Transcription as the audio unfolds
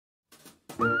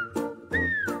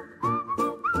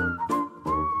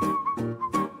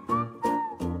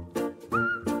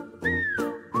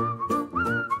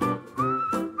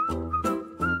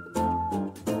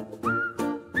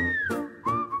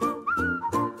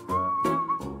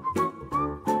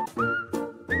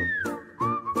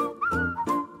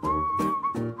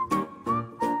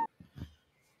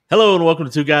Hello and welcome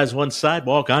to Two Guys, One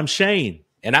Sidewalk. I'm Shane.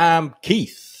 And I'm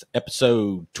Keith,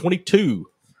 episode 22.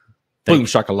 Boom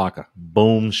Shakalaka.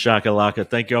 Boom Shakalaka.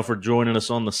 Thank y'all for joining us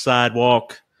on the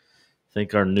sidewalk. I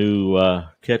think our new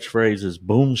catchphrase is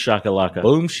Boom Shakalaka.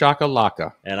 Boom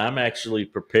Shakalaka. And I'm actually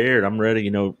prepared. I'm ready.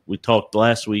 You know, we talked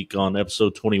last week on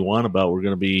episode 21 about we're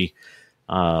going to be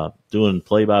doing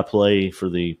play-by-play for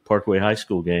the Parkway High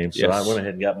School game. So Yes. I went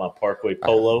ahead and got my Parkway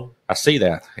polo. I see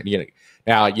that. And,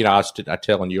 now, I was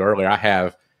telling you earlier, I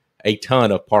have a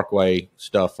ton of Parkway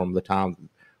stuff from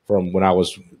when I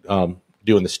was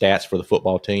doing the stats for the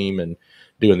football team and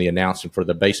doing the announcing for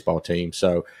the baseball team.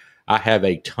 So I have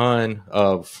a ton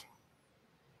of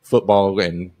football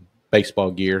and baseball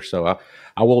gear. So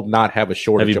I will not have a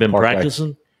shortage. Have you been Parkway.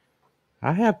 practicing?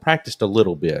 I have practiced a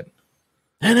little bit.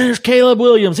 And there's Caleb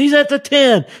Williams. He's at the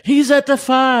 10. He's at the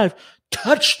 5.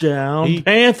 Touchdown,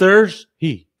 Panthers.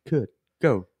 He could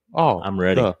go all I'm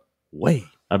ready. the way.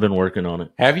 I've been working on it.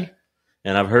 Have you?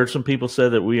 And I've heard some people say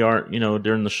that we aren't,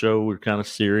 during the show, we're kind of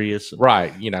serious.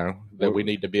 Right. That we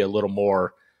need to be a little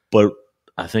more. But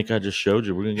I think I just showed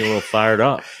you. We're going to get a little fired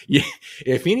up. Yeah.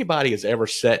 If anybody has ever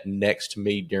sat next to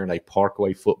me during a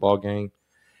Parkway football game,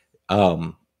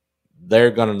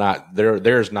 there's not going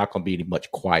to be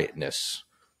much quietness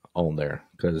on there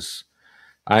because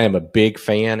I am a big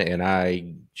fan and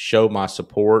I show my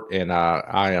support, and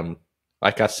I am,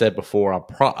 like I said before,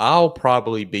 I'll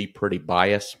probably be pretty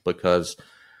biased because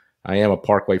I am a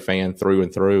Parkway fan through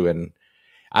and through. And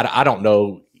I don't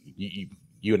know,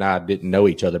 you and I didn't know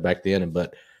each other back then,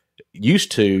 but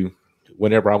used to,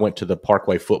 whenever I went to the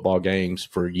Parkway football games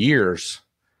for years,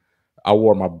 I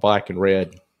wore my black and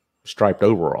red striped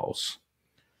overalls.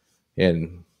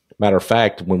 And matter of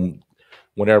fact,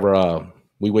 whenever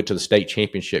we went to the state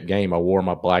championship game, I wore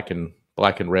my black and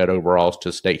red overalls to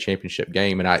the state championship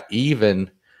game, and I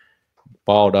even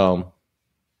bought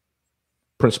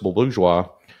Principal Bourgeois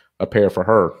a pair for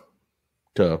her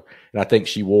and I think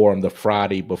she wore them the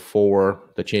Friday before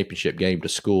the championship game to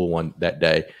school that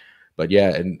day. But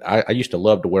yeah, and I used to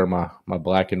love to wear my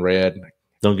black and red.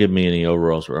 Don't give me any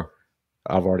overalls, bro.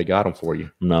 I've already got them for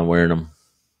you. I'm not wearing them.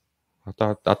 I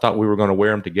thought we were going to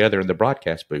wear them together in the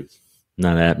broadcast booth.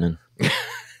 Not happening.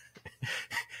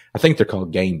 I think they're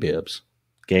called game bibs.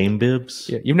 Game bibs?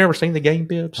 Yeah, you've never seen the game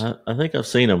bibs? I think I've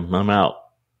seen them. I'm out.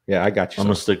 Yeah, I got you. I'm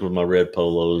going to stick with my red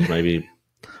polos, maybe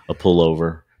a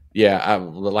pullover. Yeah,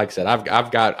 like I said,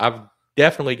 I've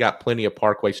definitely got plenty of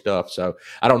Parkway stuff. So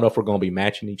I don't know if we're going to be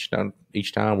matching each time.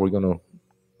 We're going to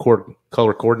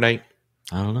color coordinate.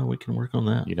 I don't know. We can work on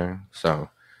that. So.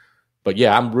 But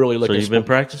yeah, I'm really looking. So you've been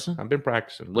practicing? I've been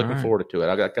practicing. Looking forward to it.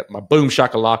 I got my Boom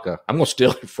Shakalaka. I'm going to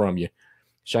steal it from you.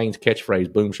 Shane's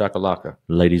catchphrase, Boom Shakalaka.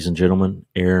 Ladies and gentlemen,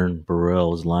 Aaron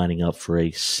Burrell is lining up for a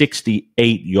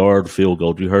 68-yard field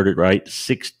goal. You heard it right?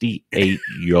 68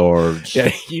 yards.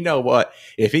 Yeah, you know what?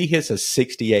 If he hits a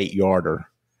 68-yarder,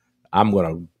 I'm going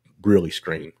to really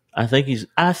scream. I think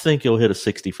he'll hit a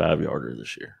 65-yarder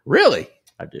this year. Really?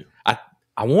 I do. I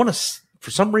want to, for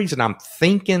some reason, I'm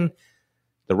thinking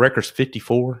the record's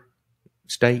 54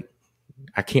 state.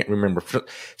 I can't remember.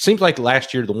 Seems like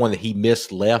last year the one that he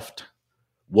missed left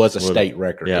was a state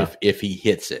record if he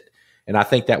hits it. And I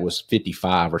think that was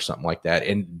 55 or something like that.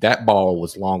 And that ball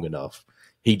was long enough.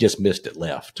 He just missed it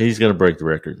left. He's going to break the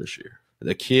record this year.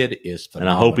 The kid is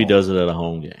phenomenal. And I hope he does it at a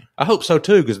home game. I hope so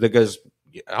too, because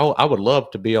I would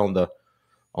love to be on the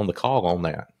call on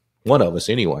that. One of us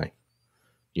anyway.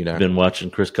 Been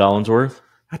watching Chris Collinsworth?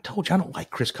 I told you I don't like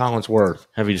Chris Collinsworth.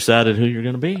 Have you decided who you're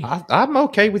going to be? I'm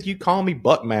okay with you calling me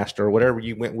Buckmaster or whatever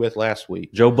you went with last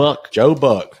week. Joe Buck.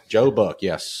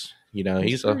 Yes.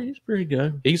 He's pretty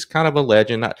good. He's kind of a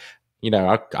legend.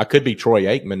 I could be Troy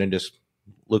Aikman and just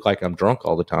look like I'm drunk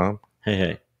all the time.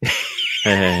 Hey.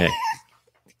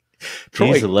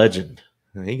 Troy, he's a legend.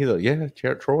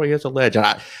 Troy is a legend.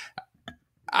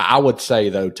 I would say,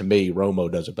 though, to me, Romo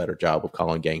does a better job of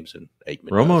calling games than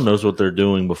Aikman Romo knows what they're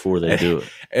doing before they do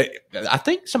it. I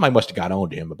think somebody must have got on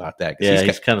to him about that. Yeah,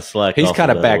 he's kind of slack. He's kind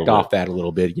of backed off that a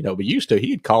little bit, but used to,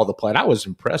 he'd call the play. And I was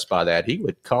impressed by that. He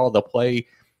would call the play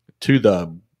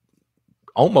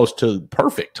almost to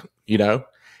perfect,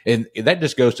 And that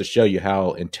just goes to show you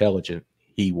how intelligent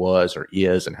he was or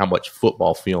is and how much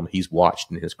football film he's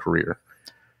watched in his career.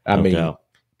 To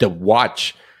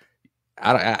watch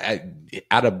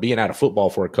out of being out of football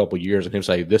for a couple of years and him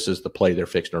say, this is the play they're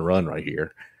fixing to run right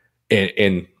here.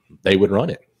 And they would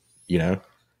run it, Yeah,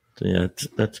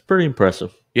 that's pretty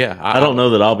impressive. Yeah. I don't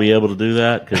know that I'll be able to do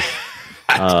that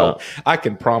because I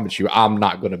can promise you I'm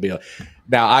not going to be.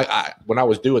 Now, when I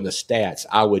was doing the stats,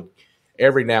 I would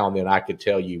every now and then I could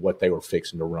tell you what they were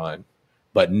fixing to run,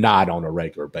 but not on a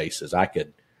regular basis. I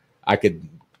could I could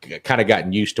kind of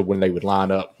gotten used to when they would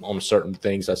line up on certain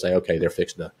things. I say, okay, they're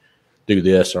fixing to do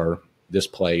this or this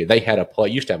play. They had a play,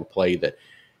 used to have a play that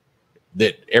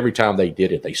every time they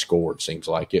did it, they scored. Seems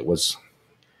like it was,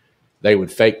 they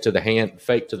would fake to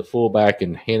the fullback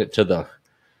and hand it to the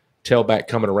tailback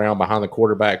coming around behind the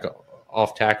quarterback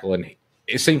off tackle. And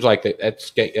it seems like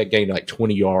that gained like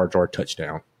 20 yards or a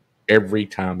touchdown every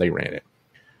time they ran it,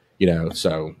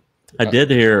 so. I did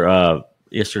hear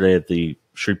yesterday at the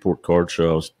Shreveport Card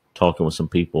Show, I was talking with some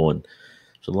people, and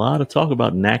there's a lot of talk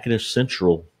about Natchitoches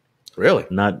Central. Really?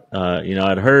 Not,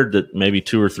 I'd heard that maybe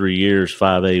 2 or 3 years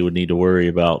 5A would need to worry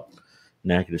about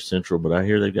Natchitoches Central, but I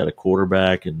hear they've got a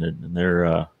quarterback, and they're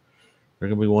going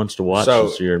to be ones to watch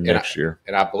this year and next year.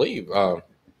 And I believe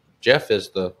Jeff is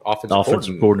the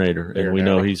offensive coordinator, and we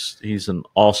know he's an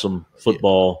awesome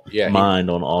football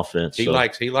mind on offense. He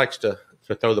likes to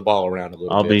throw the ball around a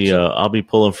little bit. I'll be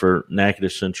pulling for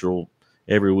Natchitoches Central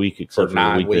every week except for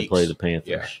the week they play the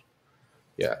Panthers.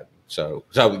 Yeah. So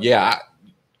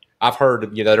I've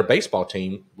heard their baseball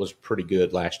team was pretty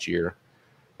good last year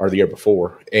or the year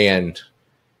before, and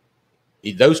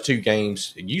those 2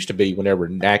 games, it used to be whenever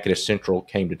Natchitoches Central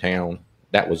came to town,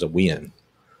 that was a win.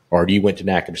 Or you went to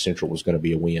Natchitoches Central was going to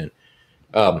be a win.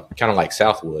 Kind of like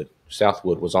Southwood.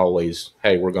 Southwood was always,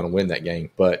 hey, we're going to win that game.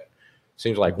 But it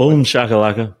seems like boom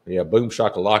shakalaka. Yeah, boom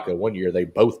shakalaka. One year they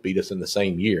both beat us in the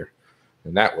same year.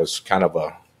 And that was kind of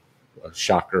a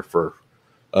shocker for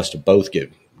us to both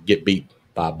get beat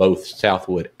by both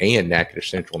Southwood and Natchitoches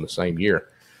Central in the same year.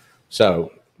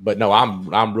 So, but no,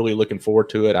 I'm really looking forward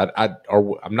to it.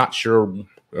 I'm not sure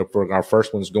if our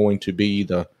first one's going to be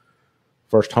the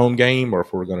first home game, or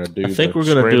if we're going to do. I think we're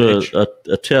going to do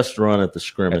a test run at the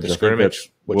scrimmage. I think that's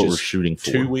what we're shooting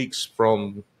for. 2 weeks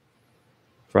from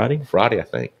Friday, I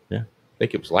think. Yeah, I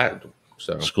think it was last.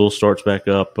 So school starts back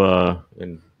up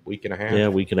in a week and a half. Yeah,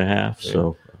 week and a half. Yeah.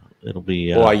 So it'll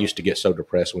be. Well, I used to get so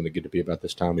depressed when it get to be about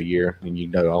this time of year,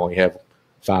 and I only have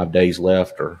 5 days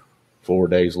left or 4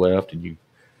 days left, and you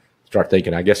start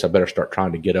thinking, I guess I better start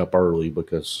trying to get up early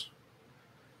because.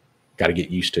 Got to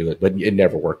get used to it, but it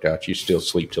never worked out. You still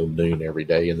sleep till noon every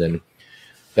day, and then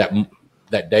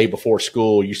that day before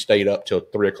school, you stayed up till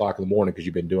 3 o'clock in the morning because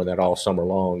you've been doing that all summer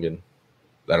long, and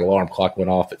that alarm clock went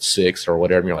off at 6 or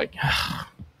whatever. And you're like, I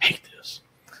hate this.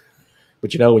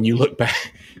 But when you look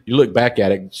back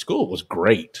at it, school was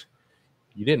great.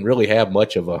 You didn't really have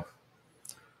much of a.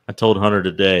 I told Hunter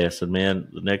today, I said, man,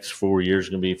 the next 4 years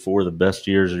are going to be 4 of the best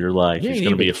years of your life. Yeah, he's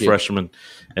going to be a freshman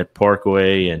at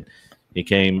Parkway, and he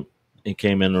came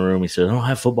in the room. He said, "I don't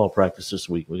have football practice this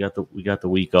week. We got the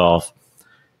week off."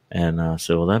 And I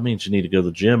said, "Well, that means you need to go to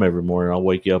the gym every morning. I'll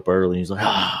wake you up early." He's like,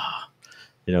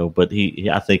 But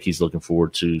I think he's looking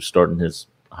forward to starting his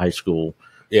high school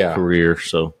career.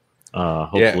 So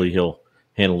hopefully he'll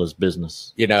handle his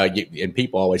business. And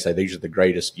people always say these are the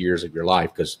greatest years of your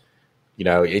life because,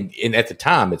 and at the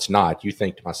time it's not. You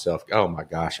think to myself, "Oh my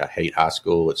gosh, I hate high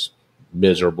school. It's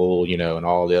miserable," and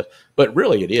all this. But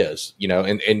really, it is.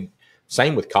 And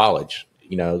same with college.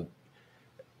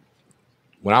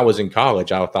 When I was in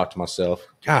college, I thought to myself,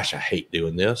 gosh, I hate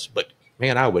doing this. But,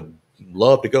 man, I would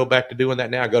love to go back to doing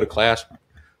that now. I go to class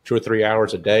 2 or 3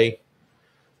 hours a day,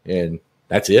 and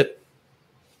that's it.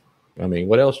 I mean,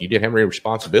 what else? You didn't have any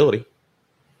responsibility.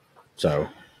 So,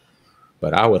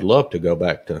 but I would love to go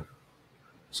back to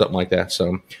something like that.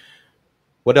 So,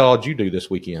 what all did you do this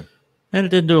weekend? And it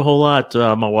didn't do a whole lot.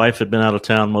 My wife had been out of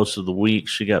town most of the week.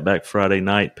 She got back Friday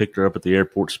night, picked her up at the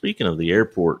airport. Speaking of the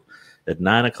airport, at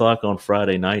 9 o'clock on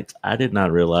Friday nights, I did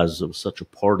not realize there was such a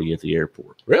party at the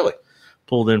airport. Really?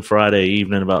 Pulled in Friday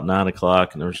evening about 9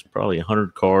 o'clock, and there was probably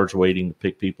 100 cars waiting to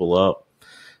pick people up.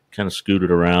 Kind of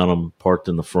scooted around them, parked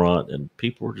in the front, and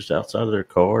people were just outside of their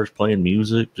cars playing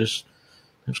music. It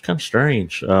was kind of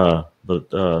strange.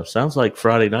 But sounds like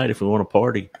Friday night, if we want to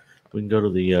party, we can go to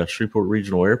the Shreveport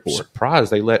Regional Airport.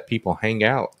 Surprised they let people hang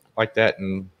out like that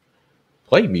and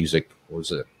play music.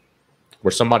 Was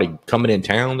somebody coming in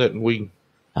town that we?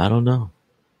 I don't know.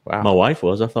 Wow. My wife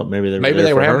was. I thought maybe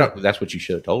they were having. That's what you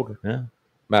should have told her. Yeah.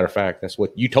 Matter of fact, that's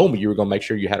what you told me. You were going to make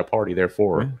sure you had a party there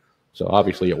for her. Yeah. So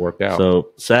obviously it worked out.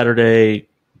 So Saturday,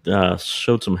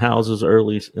 showed some houses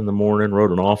early in the morning.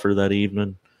 Wrote an offer that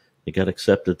evening. It got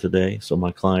accepted today. So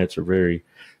my clients are very,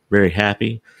 very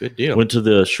happy. Good deal. Went to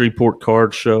the Shreveport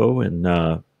Card Show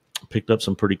and picked up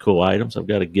some pretty cool items. I've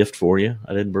got a gift for you.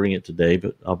 I didn't bring it today,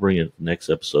 but I'll bring it next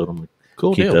episode. I'm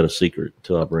going to keep that a secret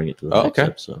until I bring it to the next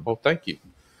episode. Well, thank you.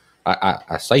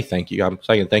 I say thank you. I'm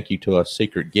saying thank you to a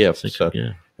secret gift.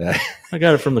 Yeah. I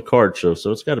got it from the card show,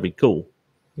 so it's got to be cool.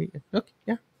 Okay.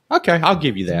 Yeah. Okay. I'll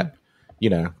give you that.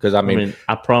 Because I mean,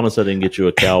 I promise I didn't get you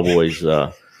a Cowboys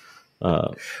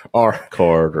or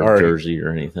card or jersey or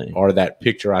anything. Or that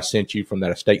picture I sent you from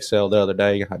that estate sale the other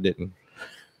day. I didn't.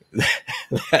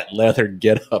 That leather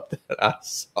get up that I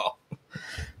saw.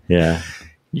 Yeah.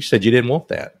 You said you didn't want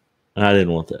that. I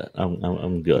didn't want that.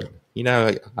 I'm good. You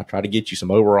know, I try to get you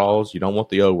some overalls. You don't want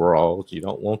the overalls. You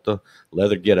don't want the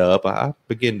leather get up. I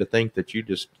begin to think that you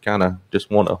just kind of just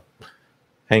want to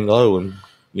hang low and,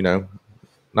 you know,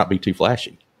 not be too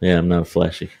flashy. Yeah, I'm not a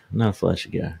flashy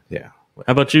guy. Yeah.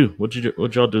 How about you?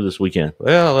 What'd y'all do this weekend?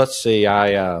 Well, let's see.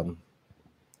 I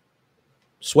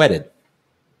sweated.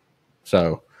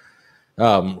 So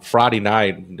Friday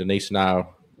night, Denise and I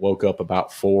woke up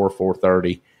about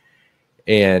 4:30,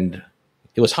 and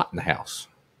it was hot in the house.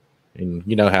 And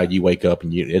you know how you wake up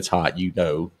and it's hot,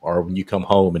 or when you come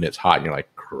home and it's hot, and you're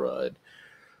like, crud.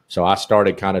 So I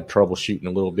started kind of troubleshooting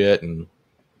a little bit and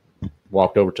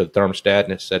walked over to the thermostat,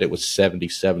 and it said it was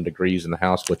 77 degrees in the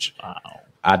house, which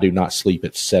I do not sleep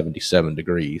at 77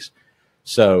 degrees.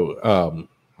 So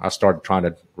I started trying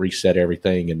to reset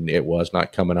everything, and it was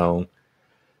not coming on.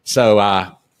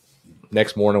 So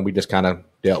next morning, we just kind of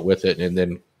dealt with it, and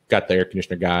then got the air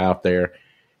conditioner guy out there.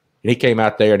 And he came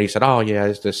out there and he said, "Oh yeah,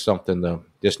 is this something?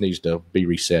 This needs to be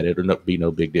reset. It'll be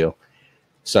no big deal."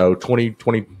 So 20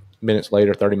 minutes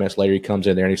later, 30 minutes later, he comes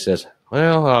in there and he says,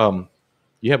 "Well,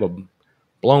 you have a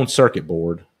blown circuit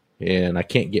board, and I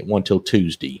can't get one till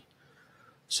Tuesday.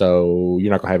 So you're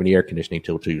not gonna have any air conditioning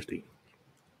till Tuesday."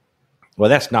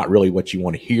 Well, that's not really what you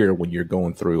want to hear when you're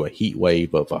going through a heat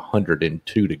wave of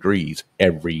 102 degrees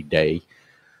every day.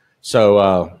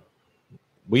 So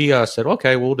we said,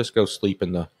 "Okay, we'll just go sleep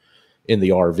in the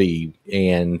RV."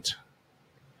 And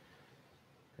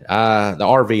the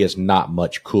RV is not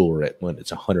much cooler when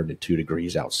it's 102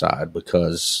 degrees outside,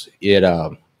 because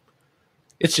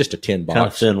it's just a tin box, kind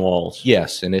of thin walls.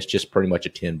 Yes, and it's just pretty much a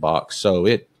tin box. So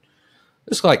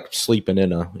it's like sleeping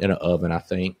in an oven, I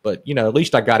think. But you know, at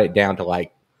least I got it down to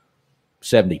like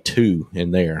 72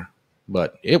 in there.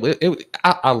 But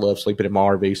I love sleeping in my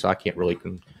RV, so I can't really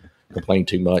complain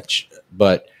too much.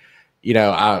 But you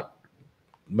know, I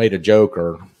made a joke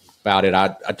about it.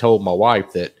 I told my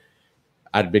wife that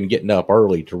I'd been getting up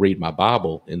early to read my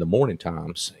Bible in the morning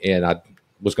times, and I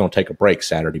was going to take a break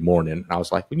Saturday morning. I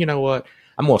was like, well, you know what?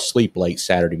 I'm going to sleep late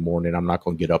Saturday morning. I'm not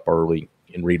going to get up early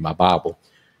and read my Bible.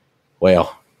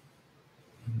 Well,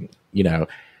 you know,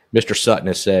 Mr. Sutton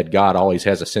has said God always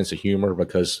has a sense of humor,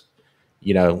 because,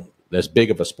 you know, as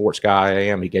big of a sports guy I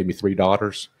am, he gave me 3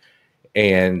 daughters.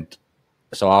 And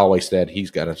so I always said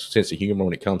he's got a sense of humor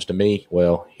when it comes to me.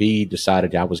 Well, he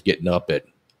decided I was getting up at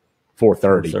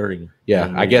 4:30.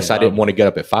 Yeah, I guess I didn't want to get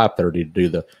up at 5:30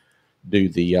 to do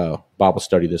the Bible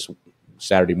study this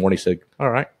Saturday morning. He said, "All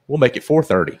right, we'll make it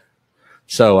 4:30."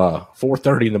 So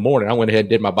 4:30 in the morning, I went ahead and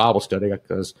did my Bible study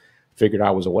because I figured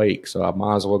I was awake, so I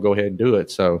might as well go ahead and do it.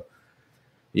 So,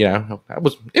 you know,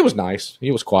 it was nice.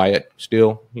 It was quiet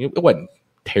still. It wasn't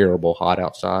terrible hot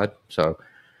outside. So,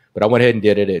 but I went ahead and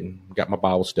did it and got my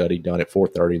Bible study done at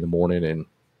 4:30 in the morning, and the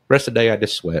rest of the day I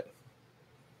just sweat.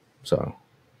 So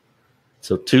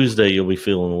Tuesday you'll be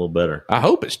feeling a little better. I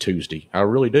hope it's Tuesday. I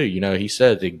really do. You know, he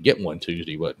said to get one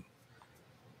Tuesday, but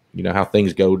you know how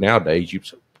things go nowadays. You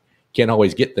can't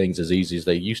always get things as easy as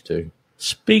they used to.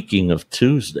 Speaking of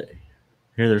Tuesday,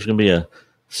 there's going to be a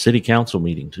city council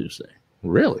meeting Tuesday.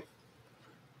 Really?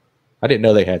 I didn't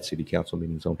know they had city council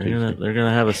meetings on Tuesday. They're going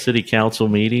to have a city council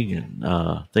meeting, and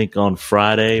I think on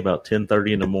Friday about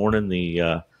 10:30 in the morning,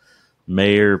 the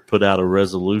mayor put out a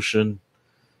resolution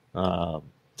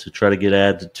to try to get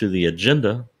added to the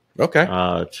agenda. Okay.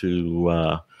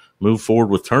 To move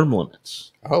forward with term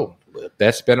limits. Oh,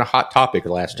 that's been a hot topic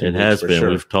the last 2 weeks. It has been.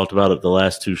 Sure. We've talked about it the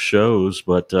last 2 shows,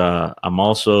 but I'm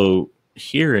also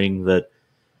hearing that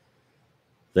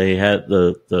they had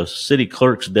the city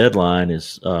clerk's deadline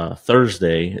is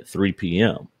Thursday at 3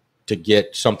 p.m. to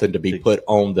get something to be put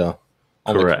on the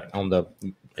correct on the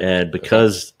and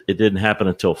because it didn't happen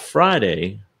until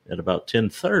Friday at about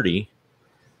 10:30.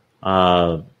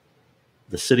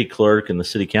 The city clerk and the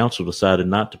city council decided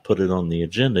not to put it on the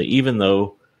agenda, even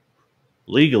though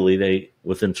legally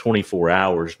within 24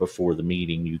 hours before the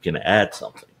meeting, you can add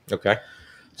something. Okay.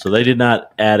 So they did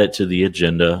not add it to the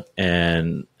agenda.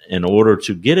 And in order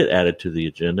to get it added to the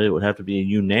agenda, it would have to be a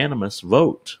unanimous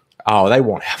vote. Oh, they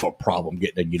won't have a problem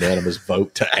getting a unanimous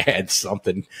vote to add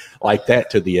something like that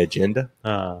to the agenda.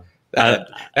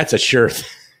 That's a sure thing.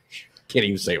 Can't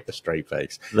even say it with a straight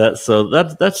face. That's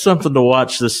something to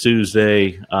watch this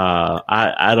Tuesday.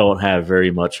 I don't have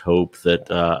very much hope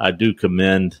that I do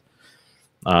commend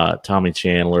Tommy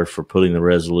Chandler for putting the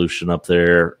resolution up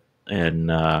there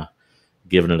and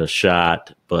giving it a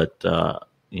shot. But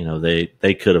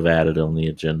they could have added it on the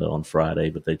agenda on Friday,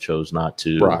 but they chose not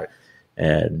to. Right.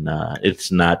 And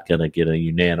it's not going to get a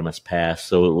unanimous pass.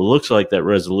 So it looks like that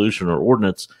resolution or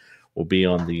ordinance will be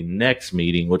on the next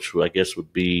meeting, which I guess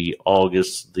would be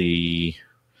August the.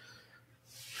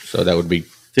 So that would be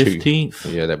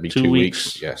 15th. Yeah, that'd be 2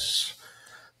 weeks. Yes.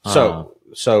 So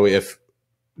if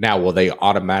now will they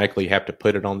automatically have to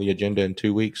put it on the agenda in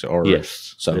 2 weeks? Or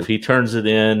yes. So if he turns it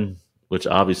in, which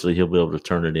obviously he'll be able to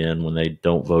turn it in when they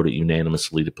don't vote it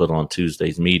unanimously to put on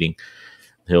Tuesday's meeting,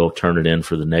 he'll turn it in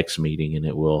for the next meeting, and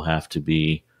it will have to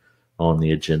be on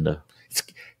the agenda. It's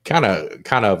kind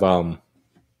of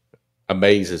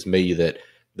amazes me that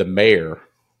the mayor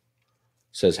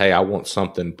says, "Hey, I want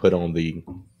something put on the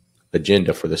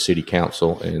agenda for the city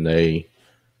council," and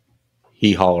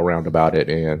he haul around about it,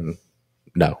 and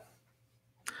no.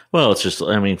 Well, it's just,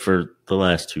 for the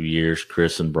last 2 years,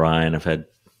 Chris and Brian have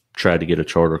tried to get a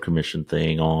charter commission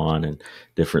thing on and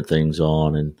different things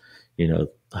on, and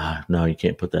no, you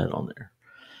can't put that on there.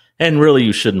 And really,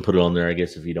 you shouldn't put it on there, I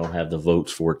guess, if you don't have the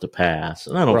votes for it to pass.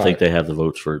 And I don't think they have the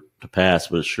votes for it to pass,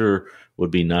 but it sure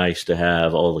would be nice to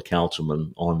have all the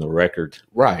councilmen on the record.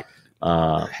 Right.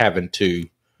 Having to.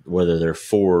 Whether they're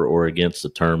for or against the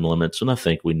term limits. And I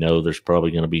think we know there's probably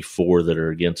going to be 4 that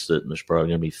are against it, and there's probably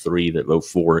going to be 3 that vote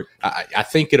for it. I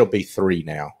think it'll be 3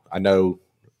 now. I know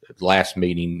last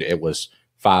meeting it was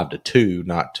 5-2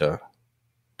 not to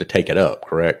take it up,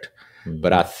 correct? Mm-hmm.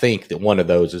 But I think that one of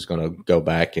those is going to go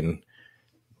back and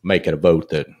make it a vote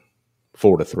that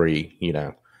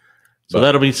 4-3, So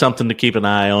that'll be something to keep an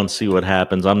eye on, see what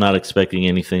happens. I'm not expecting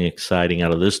anything exciting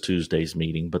out of this Tuesday's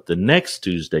meeting, but the next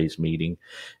Tuesday's meeting,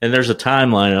 and there's a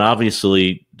timeline, and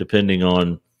obviously depending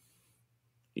on,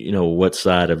 what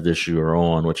side of this you are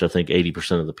on, which I think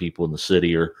 80% of the people in the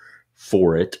city are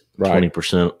for it, right.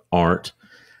 20% aren't.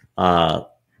 I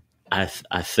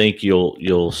think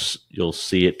you'll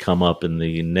see it come up in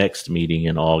the next meeting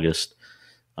in August.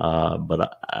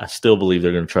 But I still believe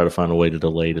they're going to try to find a way to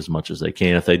delay it as much as they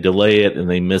can. If they delay it and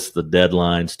they miss the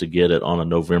deadlines to get it on a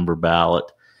November ballot,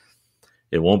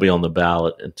 it won't be on the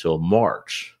ballot until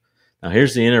March. Now,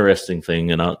 here's the interesting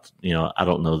thing, and I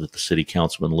don't know that the city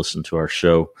councilmen listen to our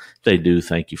show. If they do,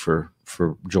 thank you for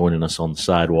joining us on the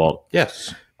sidewalk.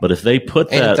 Yes. But if they put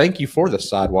that... And thank you for the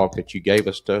sidewalk that you gave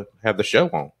us to have the show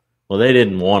on. Well, they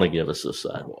didn't want to give us the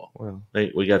sidewalk. Well,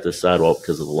 we got the sidewalk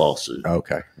because of the lawsuit.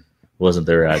 Okay. Wasn't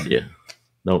their idea.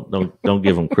 Don't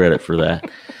give them credit for that.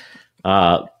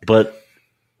 But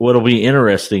what'll be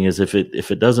interesting is if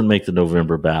it doesn't make the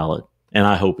November ballot, and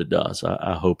I hope it does.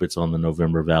 I hope it's on the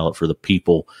November ballot for the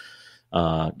people.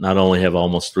 Not only have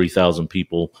almost 3,000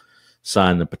 people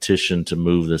signed the petition to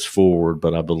move this forward,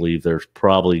 but I believe there's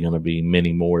probably going to be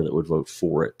many more that would vote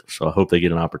for it. So I hope they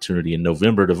get an opportunity in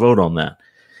November to vote on that.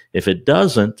 If it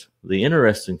doesn't, the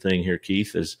interesting thing here,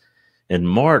 Keith, is in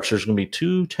March, there's going to be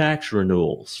 2 tax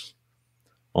renewals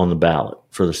on the ballot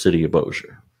for the city of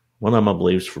Bossier. One of them, I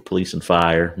believe, is for police and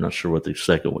fire. I'm not sure what the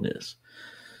second one is.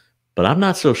 But I'm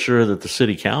not so sure that the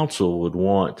city council would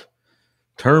want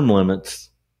term limits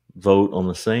vote on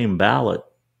the same ballot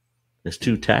as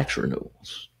 2 tax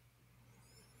renewals.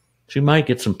 So you might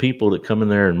get some people that come in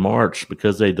there in March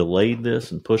because they delayed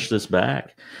this and pushed this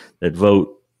back that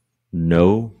vote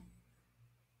no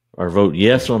or vote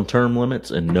yes on term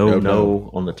limits and no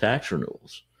on the tax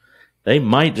renewals. They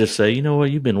might just say, you know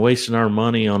what, you've been wasting our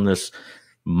money on this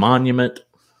monument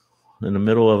in the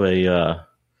middle of a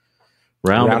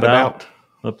roundabout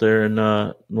up there in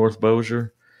North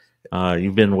Bossier.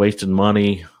 You've been wasting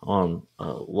money on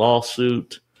a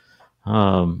lawsuit.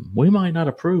 We might not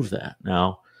approve that.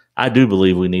 Now, I do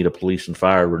believe we need a police and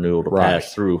fire renewal to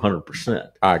pass through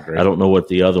 100%. I agree. I don't know what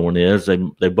the other one is.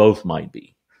 They both might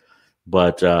be.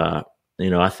 But,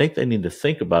 I think they need to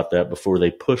think about that before they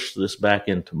push this back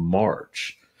into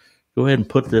March. Go ahead and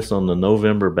put this on the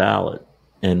November ballot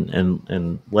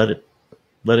and let it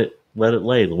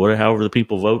lay. However the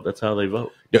people vote, that's how they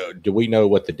vote. Do we know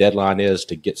what the deadline is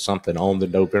to get something on the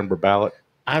November ballot?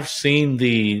 I've seen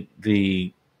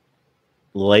the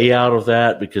layout of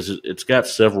that because it's got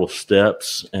several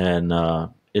steps and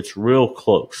it's real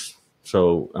close.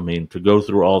 So, to go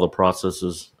through all the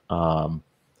processes,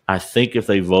 I think if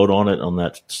they vote on it on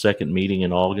that second meeting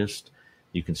in August,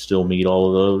 you can still meet all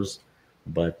of those.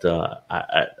 But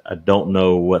I don't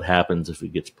know what happens if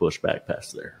it gets pushed back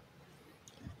past there.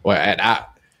 Well, and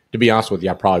to be honest with you,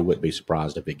 I probably wouldn't be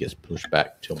surprised if it gets pushed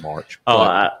back till March.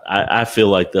 I feel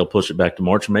like they'll push it back to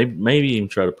March, maybe even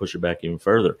try to push it back even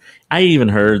further. I even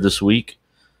heard this week,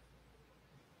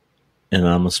 and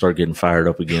I'm going to start getting fired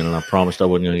up again, and I promised I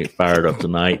wasn't going to get fired up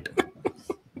tonight.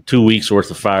 2 weeks worth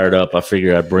of fired up, I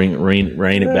figured I'd rein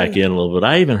it back in a little bit.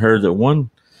 I even heard that one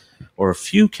or a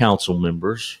few council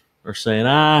members are saying,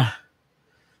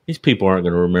 these people aren't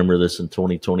going to remember this in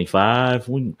 2025.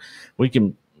 We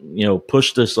can,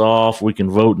 push this off. We can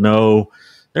vote no.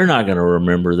 They're not going to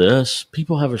remember this.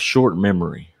 People have a short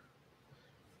memory.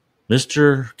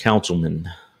 Mr. Councilman,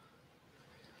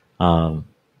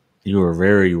 you are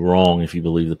very wrong if you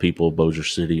believe the people of Bossier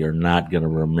City are not going to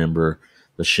remember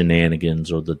the shenanigans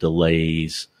or the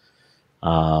delays,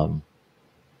 because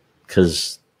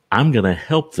I'm going to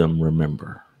help them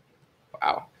remember.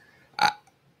 Wow.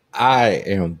 I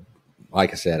am,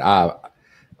 like I said,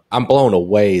 I'm blown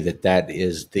away that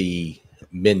is the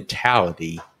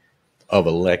mentality of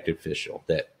elected official.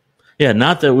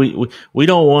 Not that we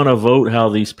don't want to vote how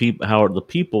the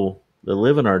people that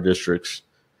live in our districts,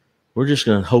 we're just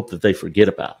going to hope that they forget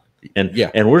about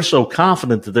it. And we're so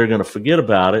confident that they're going to forget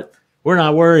about it, we're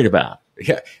not worried about it.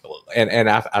 Yeah. And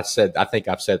I think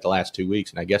I've said the last 2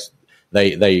 weeks, and I guess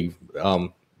they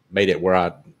made it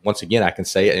where once again, I can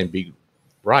say it and be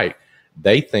right.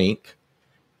 They think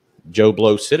Joe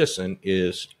Blow citizen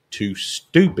is too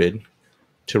stupid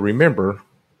to remember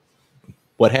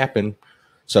what happened.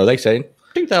 So they say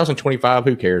 2025,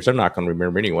 who cares? They're not going to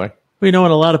remember anyway. And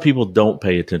a lot of people don't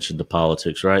pay attention to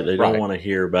politics, right? They don't want to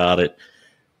hear about it.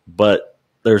 But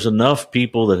there's enough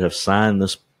people that have signed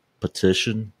this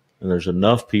petition, and there's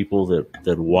enough people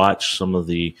that watch some of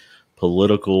the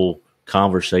political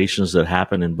conversations that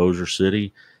happen in Bossier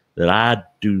City that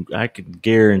I can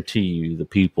guarantee you the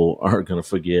people aren't going to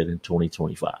forget in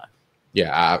 2025.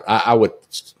 Yeah, I would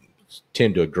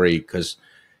tend to agree because,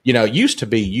 it used to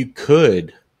be you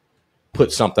could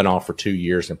put something off for 2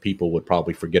 years and people would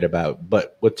probably forget about it.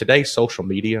 But with today's social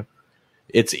media,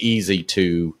 it's easy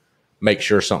to make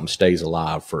sure something stays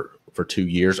alive for 2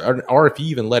 years. Or if you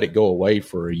even let it go away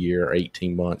for a year or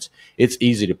 18 months, it's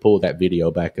easy to pull that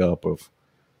video back up of,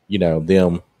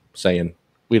 them saying,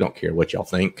 we don't care what y'all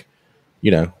think.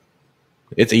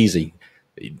 It's easy.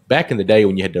 Back in the day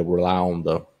when you had to rely on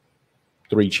the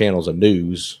 3 channels of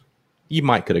news, you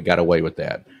might could have got away with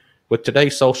that. With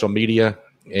today's social media,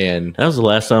 and that was the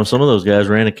last time some of those guys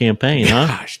ran a campaign, huh?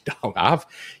 Gosh, dog,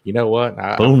 you know what?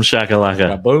 Boom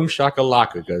shakalaka. Boom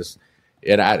shakalaka. Because,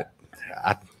 and I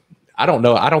don't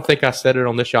know. I don't think I said it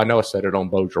on this show. I know I said it on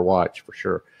Bossier Watch for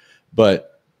sure.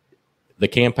 But the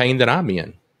campaign that I'm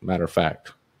in, matter of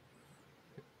fact,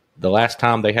 the last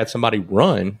time they had somebody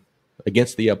run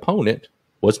against the opponent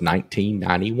was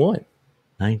 1991.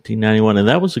 1991. And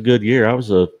that was a good year. I was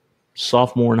a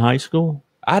sophomore in high school.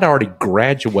 I'd already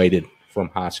graduated from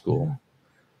high school.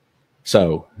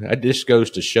 So that just goes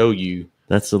to show you.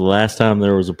 That's the last time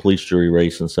there was a police jury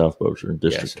race in South Bossier in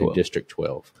District 12. In District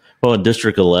 12. Well, in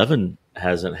District 11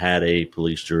 hasn't had a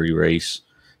police jury race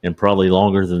in probably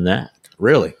longer than that.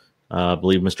 Really? I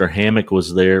believe Mr. Hammock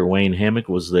was there. Wayne Hammock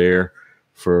was there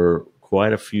for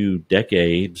quite a few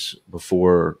decades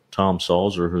before Tom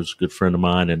Salzer, who's a good friend of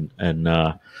mine and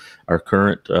our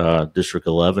current District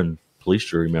 11 police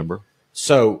jury member.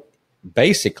 So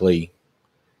basically,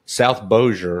 South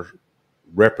Bossier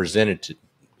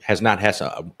has not had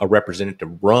a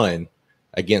representative run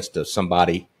against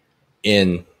somebody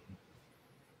in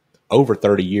over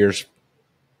 30 years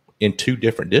in 2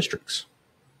 different districts.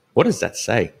 What does that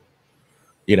say?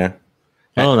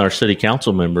 Well, and our city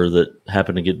council member that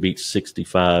happened to get beat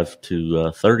 65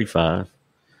 to 35.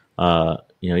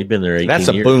 He'd been there 18 years. That's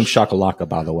a boom shakalaka,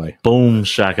 by the way. Boom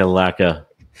shakalaka.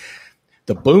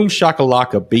 The boom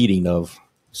shakalaka beating of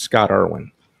Scott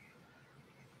Irwin.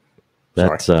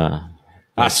 That's I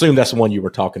assume that's the one you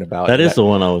were talking about. That is the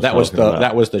one I was.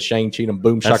 That was the Shane Cheatham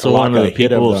boom shakalaka. That's the one that the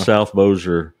people of South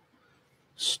Bossier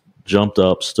jumped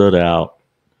up, stood out,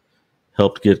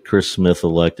 helped get Chris Smith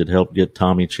elected, helped get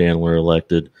Tommy Chandler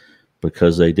elected,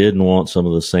 because they didn't want some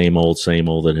of the same old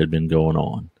that had been going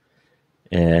on.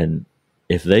 And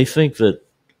if they think that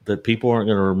people aren't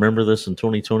going to remember this in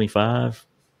 2025,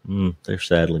 they're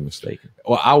sadly mistaken.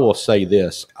 Well, I will say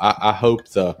this: I hope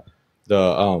the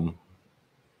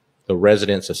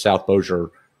residents of South Bossier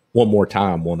one more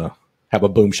time want to have a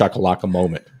boom shakalaka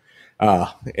moment,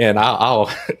 and I'll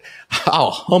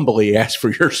humbly ask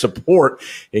for your support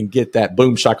and get that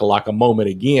boom shakalaka moment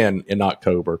again in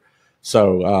October.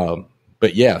 So,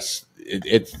 but yes,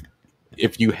 it's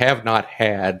if you have not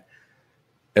had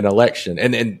an election,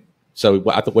 and so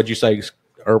what'd you say?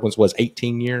 Irwin's was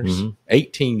 18 years,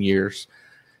 18 years,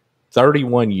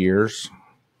 31 years,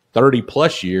 30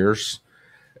 plus years.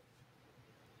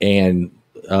 And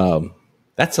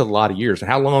that's a lot of years. And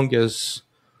how long has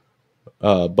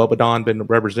Bubba Don been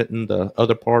representing the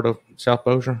other part of South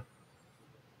Bossier?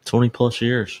 20+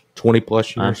 years.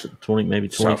 20+ years. 20, maybe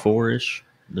 24-ish.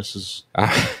 This is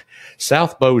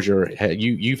South Bossier.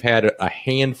 You've had a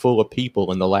handful of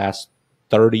people in the last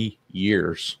 30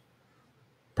 years,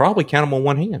 probably count them on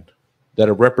one hand, that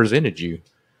have represented you,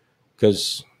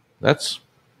 because it's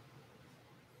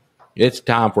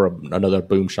time for another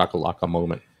boom shakalaka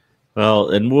moment. well,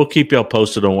 and we'll keep y'all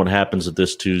posted on what happens at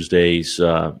this Tuesday's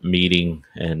meeting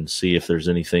and see if there's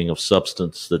anything of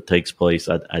substance that takes place.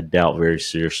 I doubt very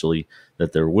seriously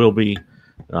that there will be,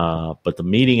 but the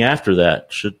meeting after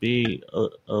that should be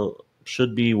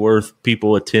worth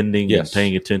people attending Yes. and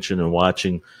paying attention and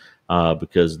watching,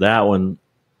 because that one,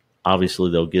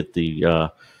 obviously, they'll get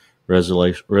the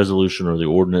resolution or the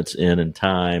ordinance in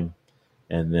time,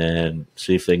 and then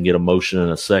see if they can get a motion in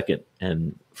a second,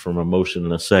 and from a motion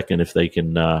in a second, if they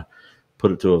can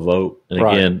put it to a vote. And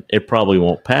Right. again, it probably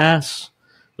won't pass,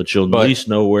 but you'll at least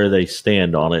know where they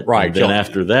stand on it. Right. And then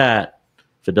after that,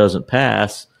 if it doesn't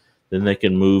pass, then they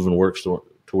can move and work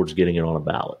towards getting it on a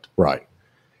ballot. Right.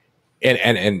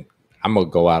 And I'm going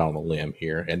to go out on a limb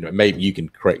here, and maybe you can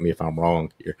correct me if I'm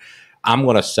wrong here. I'm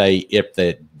going to say if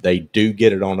they do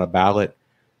get it on a ballot,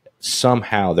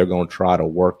 somehow they're going to try to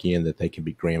work in that they can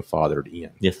be grandfathered in.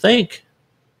 You think?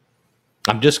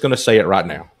 I'm just going to say it right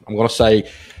now. I'm going to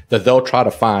say that they'll try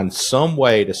to find some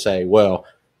way to say, well,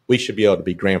 we should be able to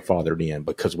be grandfathered in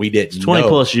because we didn't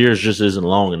 20+ years just isn't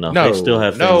long enough. They still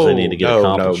have things they need to get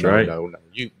accomplished, right? No.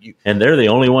 And they're the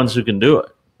only ones who can do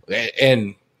it.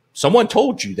 And someone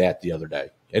told you that the other day.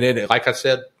 And then, like I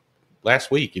said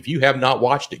last week, if you have not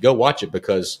watched it, go watch it,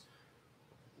 because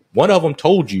one of them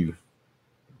told you,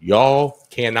 y'all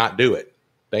cannot do it.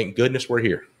 Thank goodness we're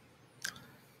here.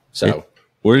 So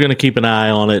we're going to keep an eye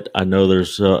on it. I know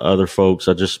there's other folks.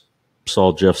 I just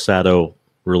saw Jeff Sato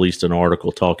released an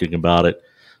article talking about it.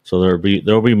 So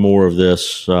there'll be more of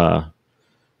this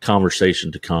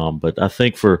conversation to come. But I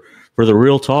think for the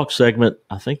Real Talk segment,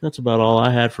 I think that's about all I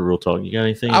had for Real Talk. You got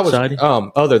anything exciting?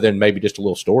 Other than maybe just a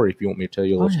little story, if you want me to tell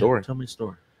you a little story. Tell me a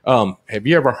story. Have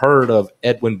you ever heard of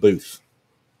Edwin Booth?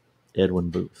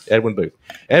 Edwin Booth.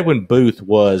 Edwin Booth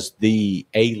was the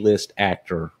A-list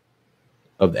actor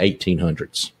of the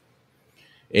 1800s.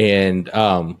 And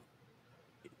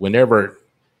whenever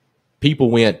people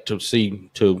went to shows.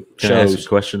 Can I ask a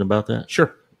question about that?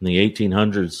 Sure. In the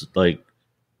 1800s, like,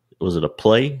 was it a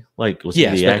play? Like, was he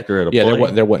the actor at a play?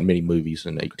 Yeah, there wasn't many movies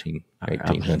in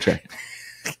 1800.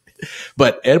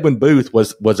 But Edwin Booth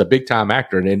was a big-time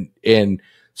actor. And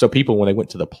so people, when they went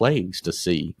to the plays to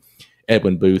see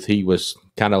Edwin Booth, he was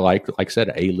kind of like I said,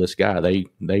 an A-list guy.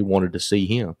 They wanted to see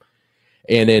him.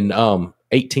 And in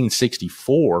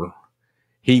 1864,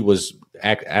 he was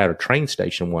at a train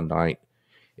station one night,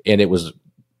 and it was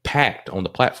packed on the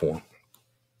platform.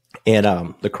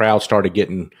 And the crowd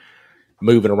started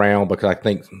moving around because I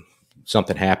think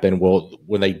something happened. Well,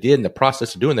 when they did, in the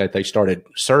process of doing that, they started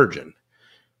surging.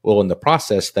 Well, in the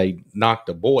process, they knocked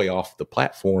a boy off the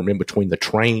platform in between the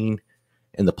train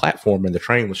and the platform, and the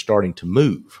train was starting to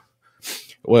move.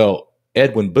 Well,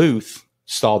 Edwin Booth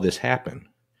saw this happen,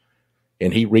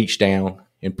 and he reached down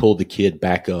and pulled the kid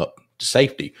back up to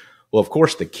safety. Well, of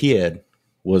course, the kid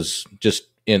was just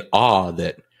in awe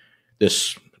that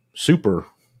this super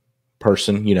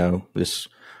person, this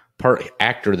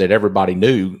actor that everybody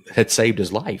knew had saved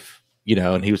his life,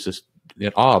 and he was just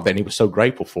in awe, and he was so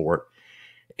grateful for it.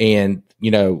 And,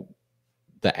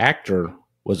 the actor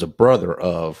was a brother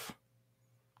of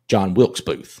John Wilkes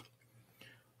Booth,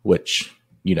 which,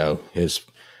 is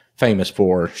famous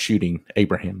for shooting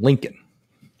Abraham Lincoln.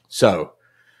 So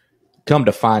come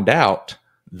to find out,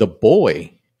 the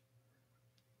boy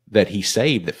that he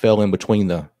saved that fell in between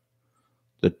the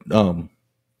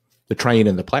train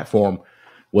and the platform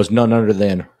was none other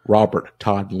than Robert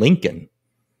Todd Lincoln,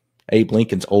 Abe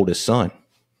Lincoln's oldest son.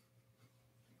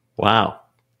 Wow.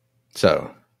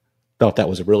 So thought that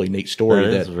was a really neat story.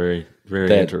 That is very,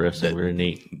 very interesting, very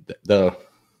neat. The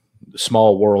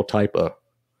small world type of,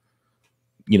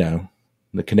 the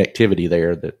connectivity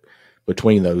there that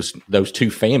between those two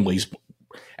families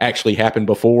actually happened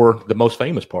before the most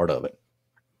famous part of it.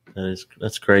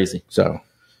 That's crazy. So,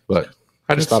 but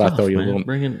I just thought I'd throw you a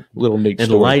little neat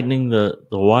story. Enlightening the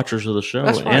watchers of the show.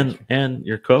 That's right. and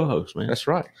your co-host, man. That's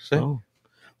right. Oh.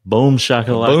 Boom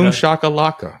shakalaka. Boom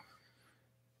shakalaka.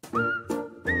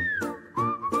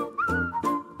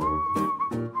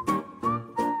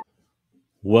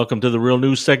 Welcome to the Real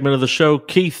News segment of the show.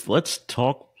 Keith, let's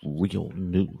talk real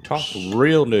news. Talk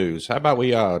real news. How about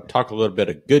we talk a little bit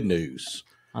of good news?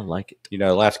 I like it.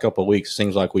 The last couple of weeks,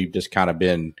 seems like we've just kind of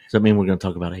been... Does that mean we're going to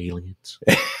talk about aliens?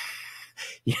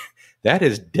 That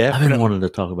is definitely... I've been wanting to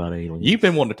talk about aliens. You've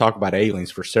been wanting to talk about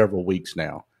aliens for several weeks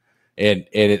now. and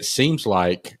it seems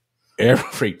like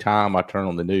every time I turn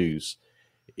on the news,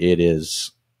 it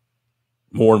is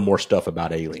more and more stuff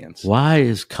about aliens. Why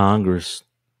is Congress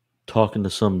talking to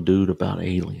some dude about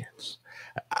aliens?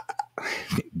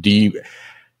 Do you?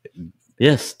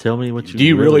 Yes, tell me what you. Do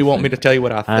you really want think. me to tell you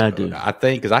what I think? I do. I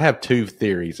think because I have two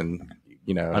theories, and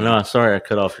you know, I know. I'm sorry I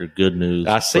cut off your good news.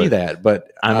 I see that,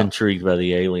 but I'm intrigued by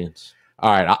the aliens. All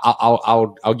right,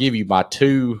 I'll give you my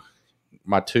two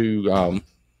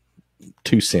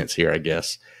 2 cents here, I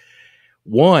guess.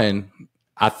 One,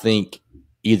 I think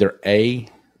either A,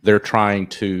 they're trying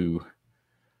to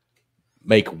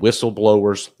make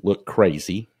whistleblowers look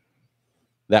crazy.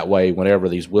 That way, whenever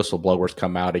these whistleblowers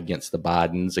come out against the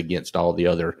Bidens, against all the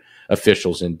other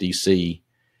officials in D.C.,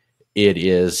 it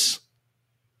is,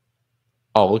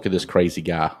 oh, look at this crazy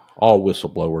guy. All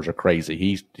whistleblowers are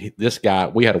crazy. This guy,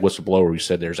 we had a whistleblower who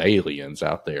said there's aliens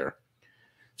out there.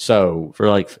 So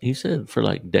he said for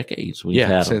decades we've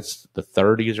had since the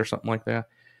 30s or something like that.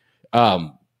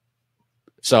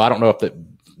 So I don't know if that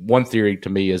one theory to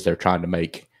me is they're trying to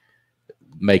make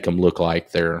them look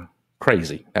like they're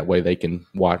crazy. That way they can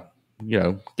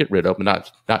get rid of them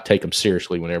and not take them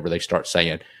seriously whenever they start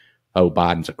saying, "Oh,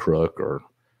 Biden's a crook" or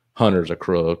 "Hunter's a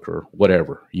crook" or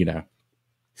whatever.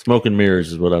 Smoke and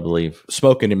mirrors is what I believe.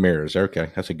 Smoking and mirrors. Okay,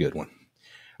 that's a good one.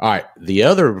 All right. The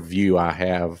other view I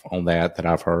have on that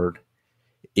I've heard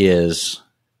is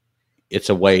it's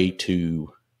a way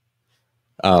to,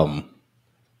 I'm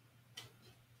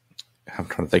trying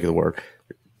to think of the word.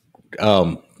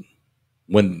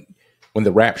 When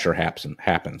the rapture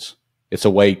happens, it's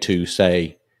a way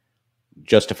to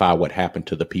justify what happened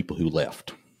to the people who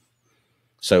left.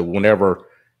 So whenever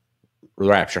the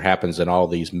rapture happens and all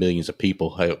these millions of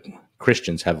people,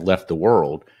 Christians, have left the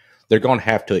world, they're going to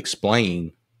have to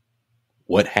explain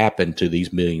what happened to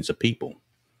these millions of people.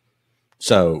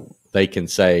 So they can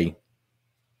say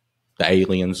the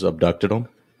aliens abducted them.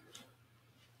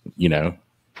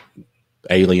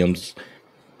 Aliens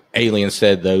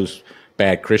said those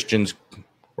bad Christians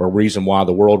were a reason why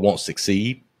the world won't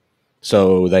succeed.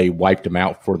 So they wiped them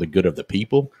out for the good of the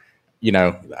people.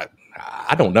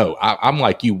 I don't know. I'm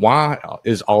like you. Why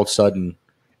is all of a sudden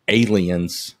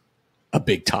aliens a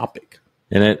big topic?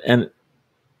 And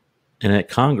at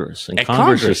Congress,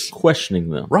 Congress is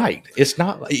questioning them. Right. It's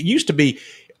not. It used to be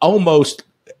almost.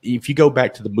 If you go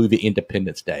back to the movie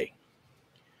Independence Day,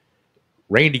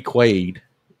 Randy Quaid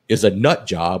is a nut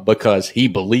job because he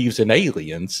believes in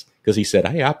aliens because he said,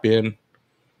 "Hey, I've been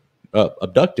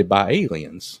abducted by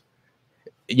aliens."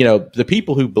 The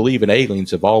people who believe in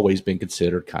aliens have always been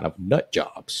considered kind of nut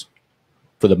jobs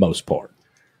for the most part.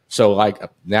 So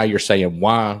now you're saying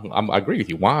why, I agree with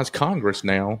you. Why is Congress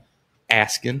now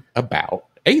asking about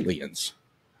aliens?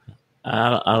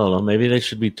 I don't know. Maybe they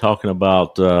should be talking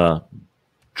about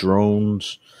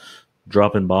drones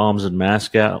dropping bombs in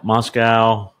Moscow.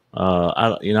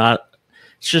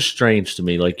 It's just strange to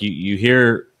me. Like you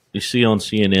see on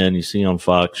CNN, you see on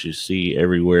Fox, you see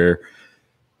everywhere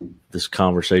this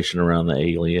conversation around the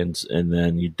aliens, and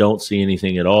then you don't see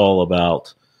anything at all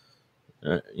about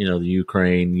the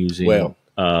Ukraine using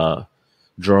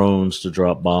drones to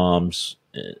drop bombs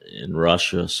in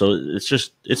Russia. So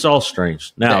it's all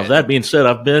strange. Now, that being said,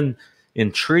 I've been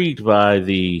intrigued by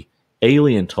the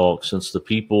alien talk since the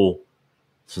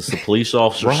police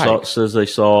officer says they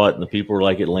saw it, and the people were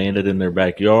like, it landed in their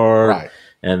backyard. Right.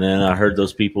 And then I heard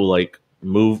those people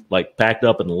packed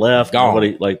up and left.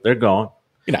 Nobody, they're gone.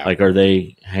 Are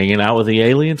they hanging out with the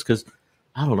aliens? Because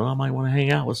I don't know. I might want to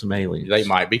hang out with some aliens. They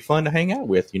might be fun to hang out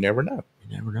with. You never know.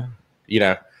 They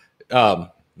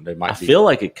might. I feel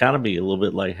like it kind of be a little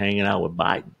bit like hanging out with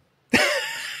Biden.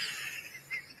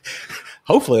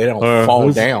 Hopefully, they don't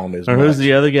fall down as much. Who's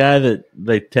the other guy that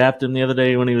they tapped him the other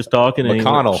day when he was talking?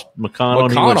 McConnell.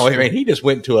 McConnell. He just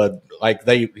went to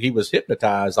he was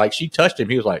hypnotized. Like she touched him.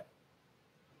 He was like.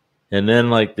 And then,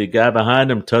 the guy behind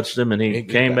him touched him, and he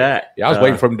came back. Yeah, I was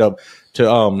waiting for him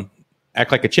to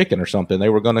act like a chicken or something. They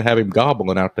were going to have him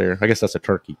gobbling out there. I guess that's a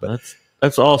turkey, but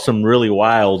that's all some really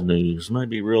wild news. Might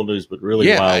be real news, but really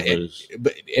wild news.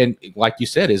 And like you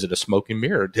said, is it a smoke and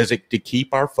mirror? Does it to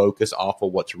keep our focus off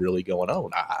of what's really going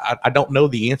on? I don't know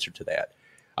the answer to that.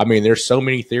 I mean, there's so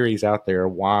many theories out there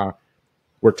why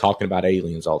we're talking about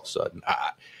aliens all of a sudden.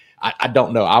 I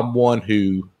don't know. I'm one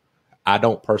who. I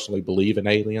don't personally believe in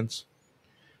aliens,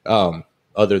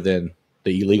 other than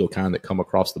the illegal kind that come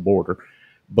across the border.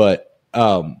 But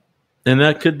and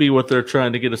that could be what they're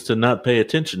trying to get us to not pay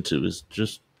attention to is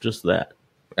just that.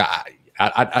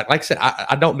 I like I said,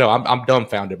 I don't know. I'm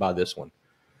dumbfounded by this one.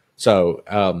 So,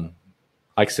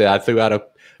 like I said, I threw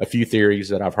out a few theories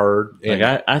that I've heard. And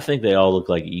I think they all look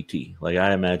like E.T. Like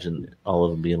I imagine all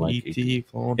of them being like E.T.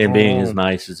 and being as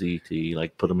nice as E.T.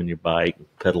 Like put them in your bike,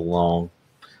 pedal along.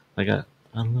 Like I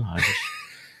don't know.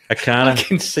 I kind of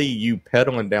can see you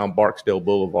pedaling down Barksdale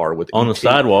Boulevard with on E.T. the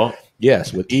sidewalk.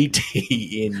 Yes, with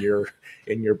E.T.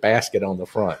 in your basket on the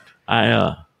front.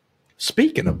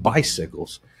 Speaking of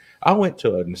bicycles, I went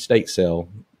to an estate sale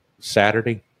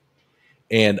Saturday,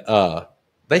 and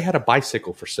they had a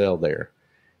bicycle for sale there,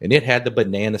 and it had the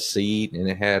banana seat, and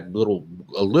it had a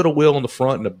little wheel on the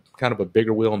front and a kind of a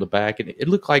bigger wheel on the back, and it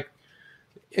looked like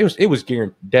it was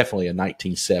definitely a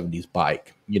 1970s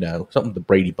bike, something the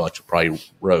Brady Bunch probably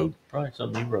rode. Probably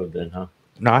something you rode then, huh?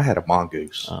 No, I had a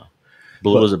Mongoose.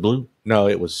 Blue? Was it blue? No,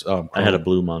 it was. I had a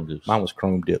blue Mongoose. Mine was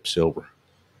chrome dip silver.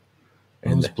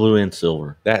 And it was blue and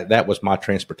silver. That was my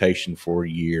transportation for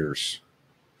years.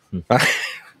 I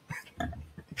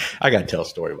got to tell a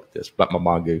story about my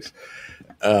Mongoose.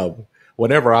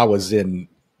 Whenever I was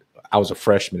a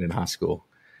freshman in high school.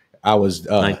 I was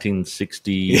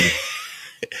 1960.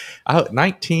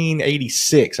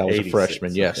 1986. I was a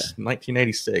freshman. Yes, okay.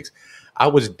 1986. I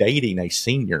was dating a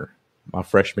senior my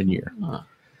freshman year. Huh.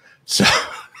 So,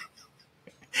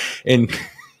 and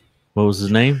what was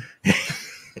his name?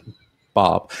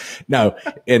 Bob. No,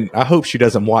 and I hope she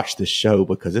doesn't watch this show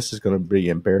because this is going to be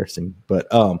embarrassing. But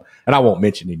and I won't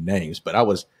mention any names. But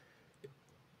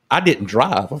I didn't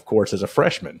drive, of course, as a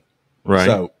freshman. Right.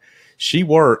 So she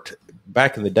worked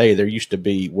back in the day. There used to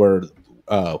be where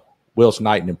Wilson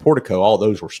Knighton and Portico, all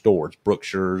those were stores.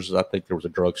 Brookshire's, I think there was a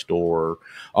drugstore.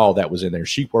 All that was in there.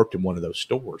 She worked in one of those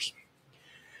stores.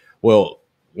 Well,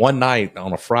 one night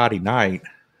on a Friday night,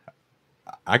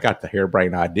 I got the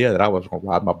harebrained idea that I was going to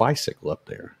ride my bicycle up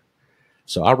there.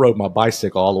 So I rode my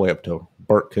bicycle all the way up to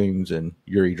Burt Coons and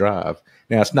Uri Drive.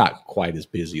 Now, it's not quite as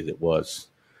busy as it was.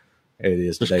 It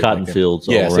is just today. Cotton fields.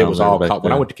 Yes, it was all cotton. When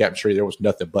there. I went to Captain Street, there was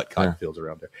nothing but cotton fields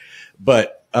around there.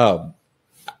 But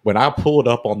when I pulled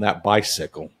up on that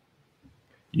bicycle,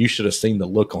 you should have seen the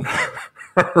look on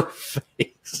her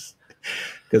face.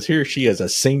 Because here she is, a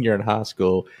senior in high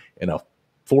school, and a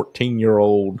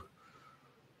 14-year-old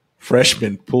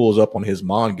freshman pulls up on his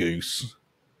Mongoose.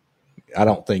 I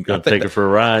think take her for a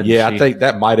ride. Yeah, I think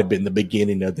that might have been the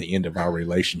beginning of the end of our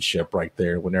relationship right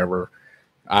there. Whenever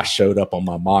I showed up on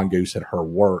my Mongoose at her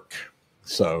work,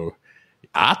 so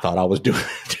I thought I was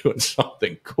doing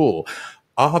something cool.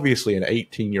 Obviously, an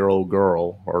 18-year-old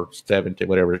girl or 17,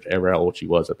 whatever old she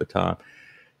was at the time,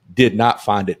 did not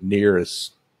find it near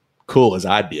as cool as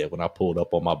I did when I pulled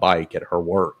up on my bike at her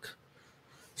work.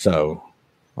 So,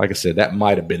 like I said, that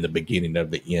might have been the beginning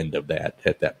of the end of that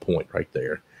at that point right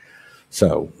there.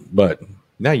 So, but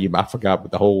now I forgot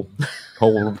what the whole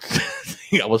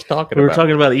thing I was talking about. We were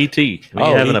talking about E.T.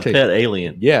 Having a pet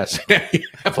alien. Yes.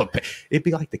 It'd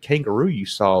be like the kangaroo you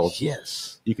saw.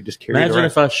 Yes. You could just carry it Imagine around.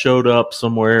 if I showed up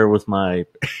somewhere with my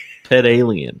pet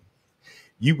alien.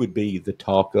 You would be the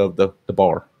talk of the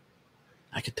bar.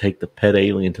 I could take the pet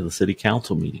alien to the city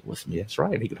council meeting with me. That's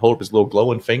right. He could hold up his little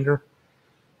glowing finger.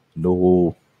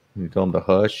 No. You tell him to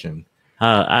hush. And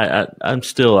I'm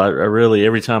still, I really,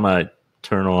 every time I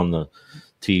turn on the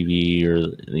TV or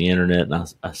the internet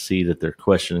and I see that they're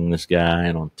questioning this guy,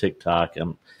 and on TikTok,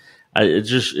 it's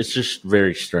just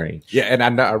very strange. Yeah,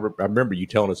 and I remember you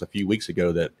telling us a few weeks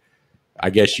ago that I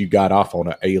guess you got off on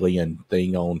an alien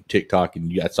thing on TikTok,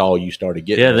 and that's all you started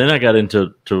getting. Yeah, then I got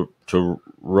into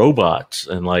robots,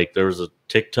 and like there was a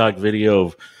TikTok video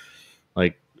of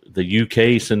like the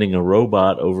UK sending a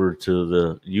robot over to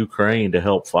the Ukraine to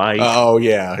help fight. Oh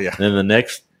yeah. And then the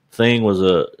next thing was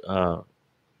a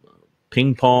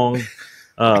ping pong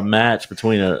match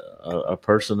between a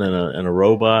person and a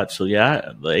robot. So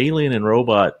yeah, the alien and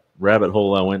robot rabbit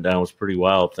hole I went down was pretty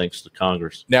wild, thanks to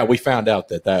Congress. Now we found out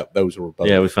that those were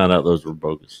bogus. Yeah, we found out those were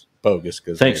bogus.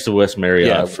 Thanks to Wes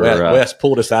Marriott for Wes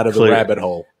pulled us out of the rabbit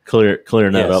hole.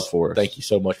 Clearing that up for us. Thank you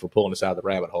so much for pulling us out of the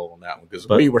rabbit hole on that one, because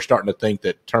we were starting to think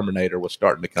that Terminator was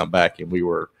starting to come back, and we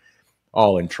were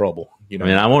all in trouble. You know,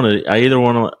 I either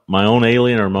want my own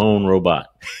alien or my own robot.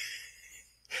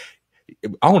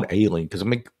 Own alien, because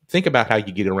think about how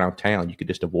you get around town. You could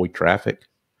just avoid traffic.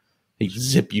 He'd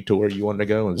zip you to where you wanted to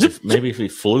go, and maybe if he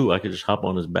flew, I could just hop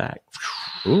on his back.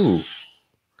 Ooh,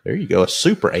 there you go, a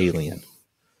super alien.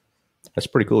 That's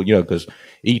pretty cool, because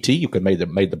E.T. you could made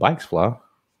the bikes fly.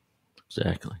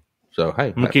 Exactly. So hey,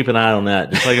 I'm gonna keep an eye on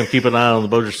that. Just like I'm keeping an eye on the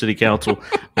Bossier City Council,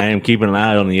 I am keeping an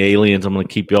eye on the aliens. I'm gonna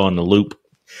keep y'all in the loop.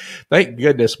 Thank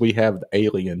goodness we have the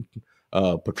alien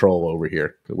patrol over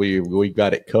here. We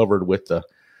got it covered with the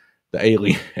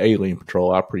alien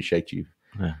patrol. I appreciate you.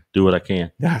 Yeah, do what I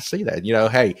can. Yeah, I see that.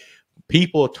 Hey,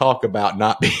 people talk about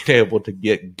not being able to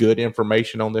get good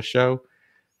information on this show.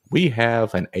 We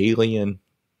have an alien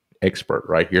expert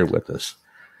right here with us.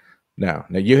 Now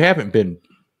you haven't been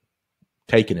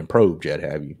taken and probed yet,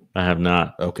 have you? I have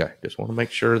not. Okay. Just want to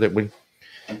make sure that we,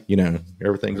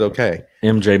 everything's okay.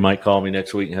 MJ might call me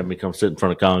next week and have me come sit in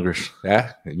front of Congress.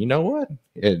 Yeah. You know what?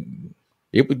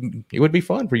 It would be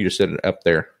fun for you to sit up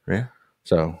there. Yeah.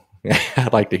 So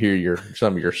I'd like to hear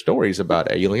some of your stories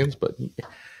about aliens, but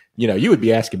you would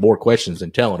be asking more questions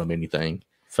than telling them anything.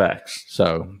 Facts.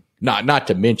 So not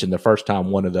to mention the first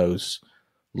time one of those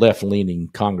left-leaning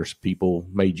Congress people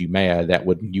made you mad,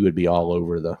 you would be all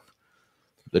over the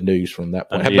news from that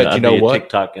point. But you know what?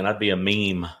 TikTok, and I'd be a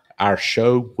meme. Our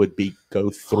show would go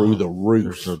through the roof.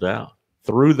 There's no doubt.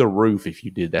 Through the roof if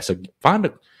you did that. So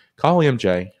call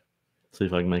MJ. See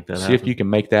if I can make that happen. See if you can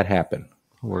make that happen.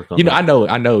 I'll work on that. I know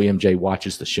MJ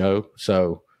watches the show,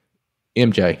 so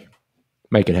MJ,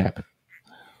 make it happen.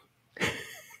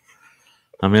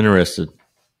 I'm interested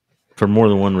for more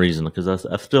than one reason, because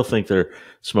I still think they're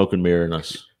smoke and mirroring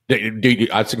us. I was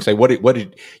going to say, what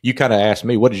did you kind of ask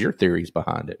me? What is your theories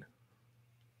behind it?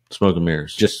 Smoke and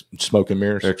mirrors. Just smoke and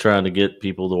mirrors? They're trying to get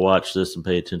people to watch this and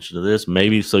pay attention to this.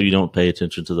 Maybe so you don't pay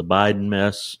attention to the Biden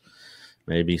mess.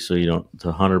 Maybe so you don't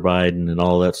to Hunter Biden and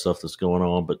all that stuff that's going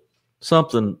on. But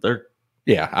something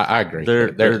I agree.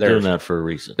 They're doing that for a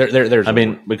reason.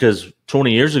 Because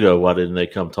 20 years ago, why didn't they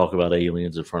come talk about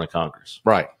aliens in front of Congress?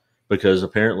 Right. Because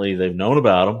apparently they've known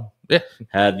about them. Yeah.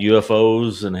 Had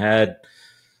UFOs and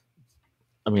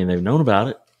they've known about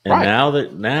it. And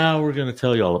right. now we're going to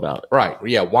tell you all about it. Right.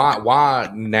 Yeah.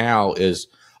 Why now is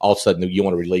all of a sudden you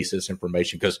want to release this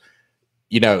information? Because,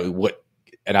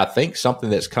 and I think something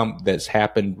that's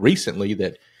happened recently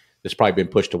that's probably been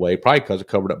pushed away, probably because it's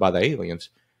covered up by the aliens.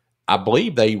 I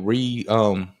believe they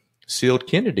sealed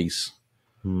Kennedy's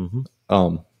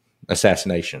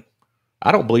assassination.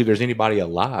 I don't believe there's anybody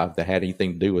alive that had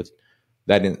anything to do with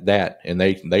that, and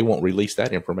they won't release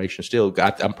that information still.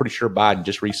 I'm pretty sure Biden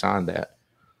just re-signed that,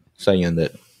 saying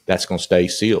that that's going to stay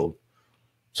sealed.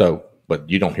 So, but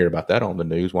you don't hear about that on the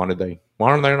news. Why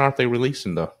aren't they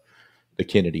releasing the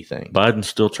Kennedy thing? Biden's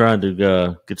still trying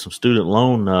to get some student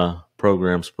loan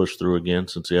programs pushed through again,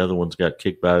 since the other ones got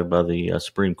kicked by the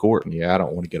Supreme Court. Yeah, I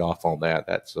don't want to get off on that.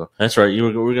 That's right.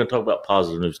 We're going to talk about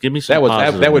positive news. Give me some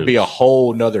that would be a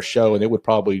whole nother show, and it would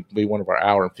probably be one of our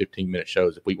hour and 15-minute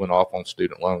shows if we went off on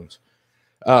student loans.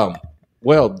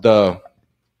 Well, the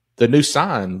new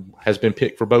sign has been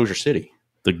picked for Bossier City.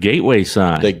 The gateway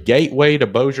sign. The gateway to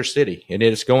Bossier City. And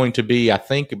it's going to be, I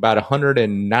think, about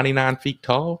 199 feet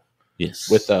tall. Yes.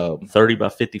 With a 30 by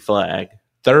 50 flag.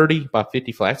 30 by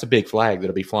 50 flag. That's a big flag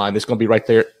that'll be flying. It's going to be right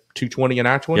there at 220 and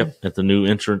I-20. Yep, at the new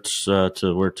entrance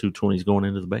to where 220 is going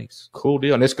into the base. Cool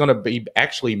deal. And it's going to be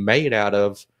actually made out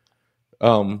of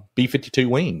B-52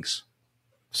 wings.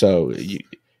 So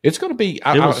it's going to be.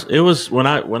 It was when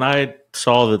I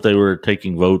saw that they were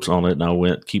taking votes on it, and I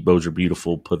went Keep Bossier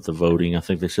Beautiful, put the voting. I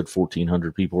think they said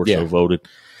 1,400 people or so voted.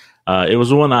 It was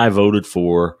the one I voted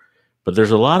for, but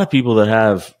there's a lot of people that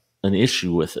have an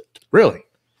issue with it. Really?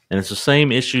 And it's the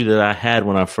same issue that I had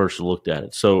when I first looked at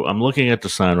it. So I'm looking at the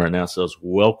sign right now. It says,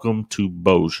 "Welcome to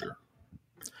Bossier,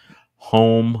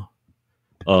 home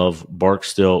of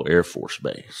Barksdale Air Force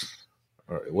Base."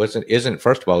 Isn't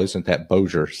that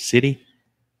Bossier City?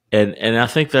 And I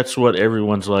think that's what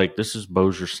everyone's like. This is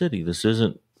Bossier City. This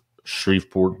isn't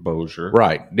Shreveport Bossier.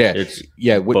 Right. Yeah. It's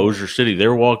Bossier City.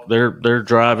 They're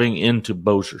driving into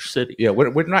Bossier City. Yeah,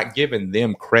 we're not giving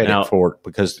them credit for it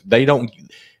because they don't.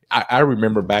 I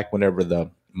remember back whenever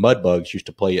the Mudbugs used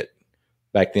to play it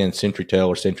back then, CenturyTel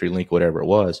or CenturyLink, whatever it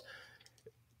was.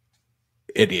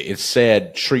 It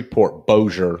said Shreveport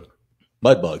Bossier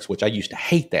Mudbugs, which I used to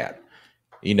hate that,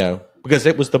 because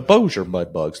it was the Bossier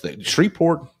Mudbugs.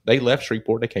 Shreveport, they left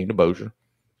Shreveport, they came to Bossier.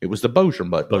 It was the Bossier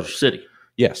Mudbugs. Bossier City.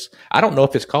 Yes. I don't know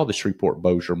if it's called the Shreveport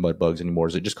Bossier Mudbugs anymore.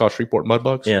 Is it just called Shreveport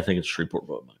Mudbugs? Yeah, I think it's Shreveport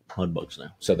Mudbugs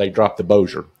now. So they dropped the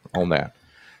Bossier on that.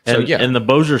 And the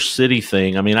Bossier City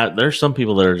thing, there's some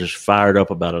people that are just fired up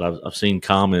about it. I've seen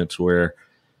comments where,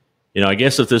 I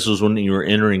guess if this was when you were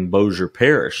entering Bossier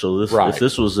Parish, so if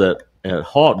this was at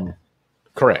Houghton.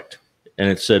 Correct. And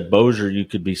it said Bossier, you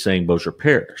could be saying Bossier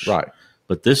Parish. Right.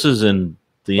 But this is in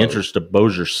the interest of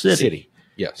Bossier City.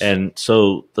 Yes. And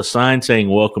so the sign saying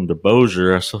 "Welcome to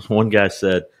Bossier," one guy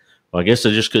said, well, I guess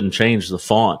they just couldn't change the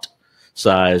font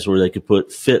size where they could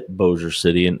fit Bossier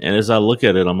City. And as I look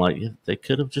at it, I'm like, they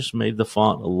could have just made the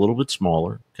font a little bit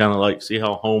smaller, kind of like, see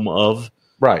how home of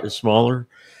is smaller.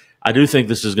 I do think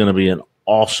this is going to be an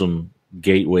awesome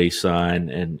gateway sign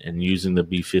and using the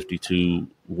B-52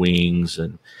 wings,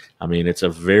 and I mean it's a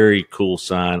very cool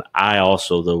sign. I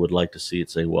also though would like to see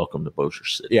it say "Welcome to Bossier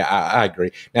City." Yeah, I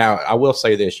agree. Now I will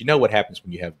say this: you know what happens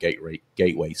when you have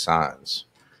gateway signs?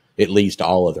 It leads to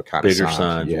all other kind Bigger of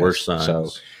signs, signs, worse signs. So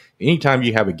anytime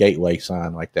you have a gateway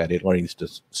sign like that, it leads to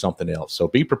something else. So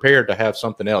be prepared to have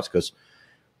something else because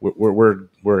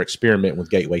we're experimenting with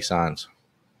gateway signs.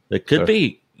 It could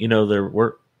be, they're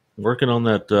working on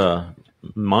that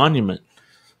monument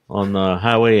on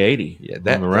Highway 80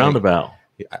 on the roundabout.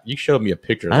 You showed me a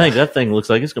picture of I think that thing looks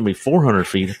like it's going to be 400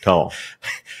 feet tall.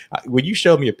 When you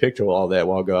showed me a picture of all that a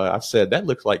while ago, I said that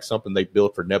looks like something they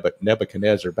built for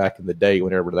Nebuchadnezzar back in the day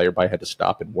whenever everybody had to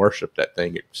stop and worship that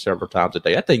thing several times a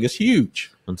day. That thing is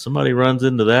huge. When somebody runs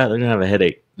into that, they're going to have a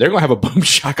headache. They're going to have a boom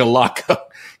shakalaka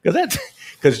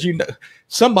because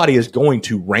somebody is going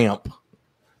to ramp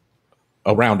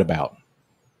a roundabout.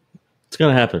 It's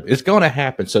going to happen. It's going to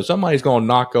happen. So somebody's going to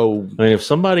knock over. I mean, if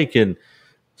somebody can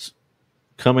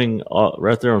coming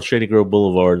right there on Shady Grove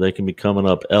Boulevard, they can be coming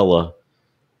up Ella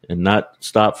and not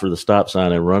stop for the stop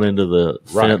sign and run into the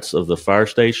fence of the fire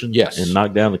station. Yes. And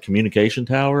knock down the communication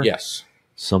tower. Yes.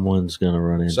 Someone's going to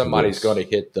run into Somebody's going to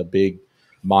hit the big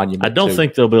monument. I don't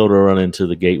think they'll be able to run into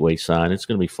the gateway sign. It's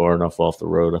going to be far enough off the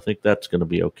road. I think that's going to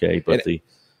be okay. But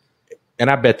and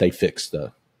I bet they fixed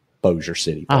the Bossier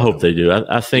City. I hope they do.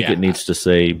 I think it needs to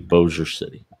say Bossier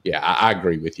City. Yeah, I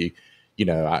agree with you.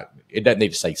 It doesn't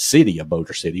need to say City of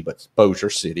Bossier City, but Bossier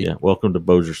City. Yeah, welcome to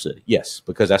Bossier City. Yes,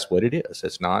 because that's what it is.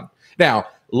 It's not. Now,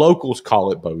 locals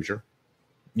call it Bossier.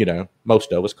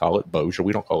 Most of us call it Bossier.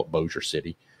 We don't call it Bossier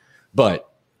City.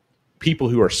 But people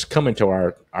who are coming to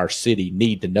our city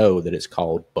need to know that it's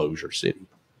called Bossier City.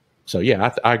 So,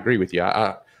 yeah, I agree with you.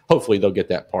 Hopefully they'll get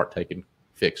that part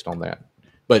fixed on that.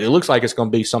 But it looks like it's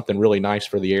going to be something really nice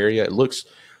for the area.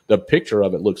 The picture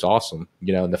of it looks awesome,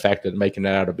 and the fact that making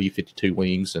that out of B-52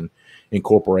 wings and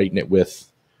incorporating it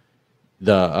with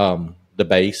the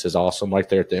base is awesome right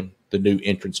there at the new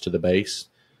entrance to the base.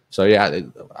 So, yeah,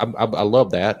 I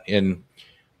love that. And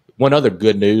one other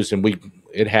good news, and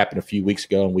it happened a few weeks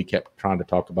ago, and we kept trying to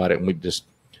talk about it, and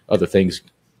other things.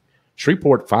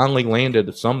 Shreveport finally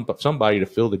landed somebody to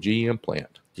fill the GM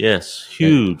plant. Yes,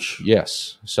 huge.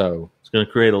 Yes, so it's going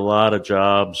to create a lot of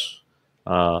jobs,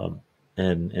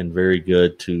 and very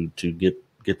good to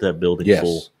get that building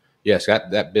full. Yes,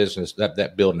 that business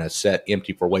that building has sat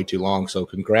empty for way too long. So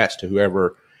congrats to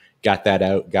whoever got that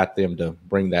out, got them to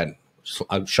bring that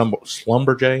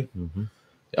Schlumberger.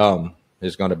 Mm-hmm.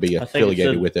 Is going to be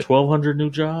affiliated with it. 1,200 new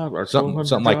jobs or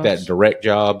something like that. Direct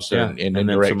jobs and then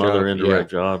some other indirect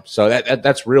jobs. So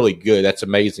that's really good. That's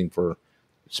amazing for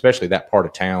especially that part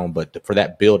of town, but for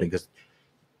that building because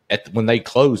when they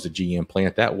closed the GM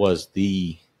plant, that was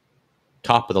the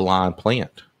top of the line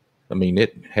plant. I mean,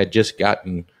 it had just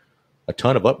gotten a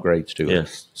ton of upgrades to it.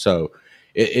 Yes. So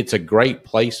it's a great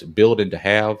building to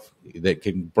have that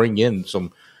can bring in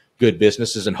some good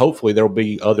businesses, and hopefully there'll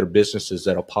be other businesses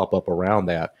that'll pop up around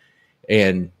that.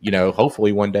 And,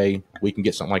 hopefully one day we can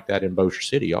get something like that in Bossier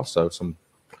City also, some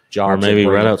jobs. Or maybe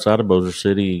right outside of Bossier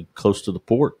City, close to the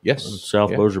port. Yes. In South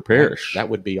Bossier Parish. That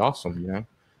would be awesome,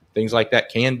 Things like that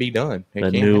can be done.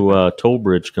 That new toll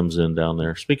bridge comes in down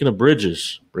there. Speaking of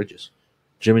bridges.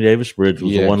 Jimmy Davis Bridge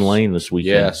was the one lane this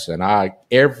weekend. Yes, and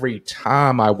every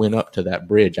time I went up to that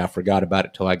bridge, I forgot about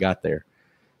it till I got there.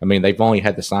 I mean, they've only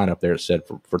had the sign up there that said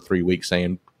for 3 weeks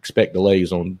saying expect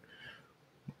delays on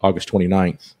August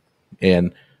 29th.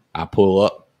 And I pull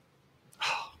up,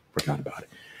 forgot about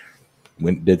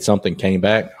it. Did something, came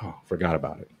back, forgot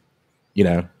about it.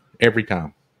 Every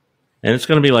time. And it's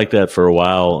going to be like that for a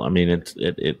while. I mean,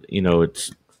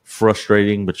 it's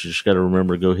frustrating, but you just got to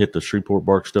remember to go hit the Shreveport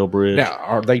Barksdale Bridge. Now,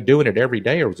 are they doing it every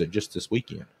day or was it just this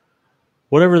weekend?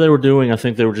 Whatever they were doing, I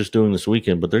think they were just doing this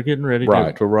weekend, but they're getting ready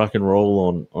to rock and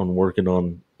roll on working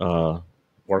on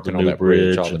that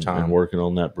bridge all the time. And working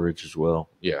on that bridge as well.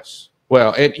 Yes.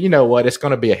 Well, and you know what? It's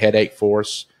going to be a headache for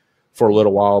us for a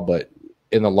little while, but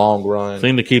in the long run. The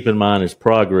thing to keep in mind is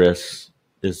progress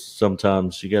is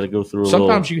sometimes you got to go through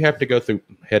Sometimes you have to go through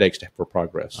headaches for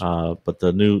progress. But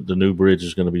the new bridge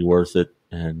is going to be worth it,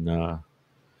 and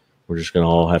we're just going to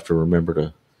all have to remember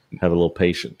to have a little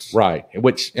patience. Right.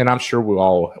 And I'm sure we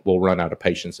all will run out of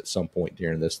patience at some point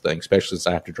during this thing, especially since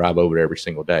I have to drive over it every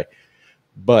single day.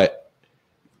 But,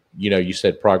 you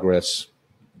said progress.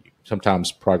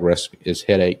 Sometimes progress is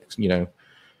headaches, you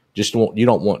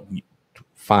don't want to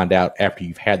find out after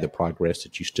you've had the progress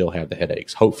that you still have the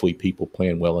headaches. Hopefully people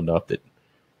plan well enough that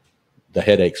the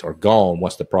headaches are gone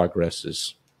once the progress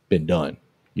has been done.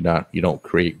 You don't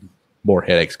create more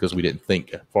headaches because we didn't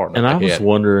think far enough ahead. Was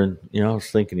wondering, I was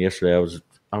thinking yesterday,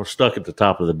 I was stuck at the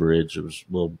top of the bridge. It was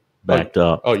a little backed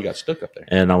up. Oh, you got stuck up there.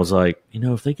 And I was like,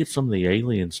 if they get some of the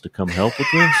aliens to come help with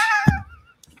this,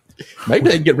 maybe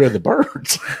they can get rid of the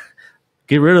birds.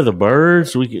 Get rid of the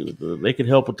birds. They could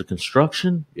help with the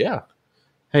construction. Yeah.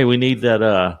 Hey, we need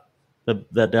that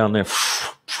down there.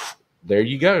 There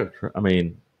you go. I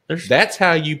mean, that's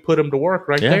how you put them to work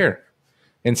right there.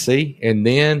 And see, and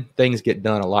then things get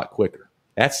done a lot quicker.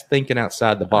 That's thinking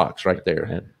outside the box right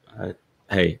there.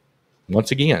 Hey,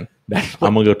 once again, I'm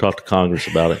going to go talk to Congress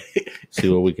about it. See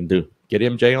what we can do. Get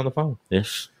MJ on the phone.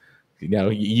 Yes.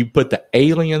 You put the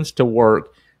aliens to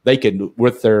work. They can,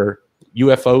 with their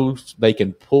UFOs, they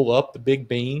can pull up the big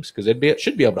beams because it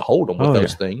should be able to hold them with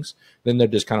those things. Then they'll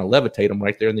just kind of levitate them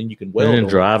right there, and then you can weld them. And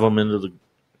drive them into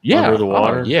under the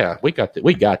water. We got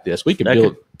this. We can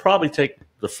build. Could probably take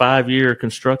the 5-year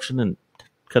construction and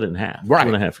cut it in half. Right.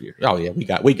 2.5 years. Oh yeah,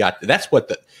 we got. That's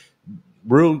what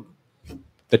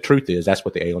the truth is. That's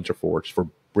what the aliens are for. It's for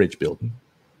bridge building.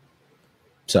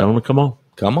 So come on.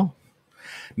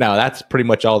 Now that's pretty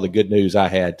much all the good news I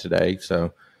had today.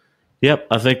 So, yep,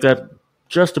 I think that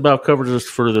just about covers us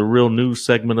for the real news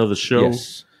segment of the show.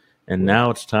 Yes. And now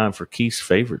it's time for Keith's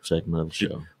favorite segment of the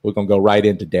show. We're gonna go right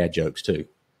into dad jokes too.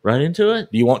 Right into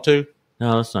it? Do you want to?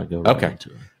 No, let's not go right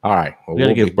into it. All right. Well, we got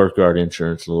to give Burkhardt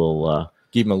Insurance a little.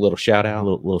 Give him a little shout out. A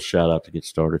little shout out to get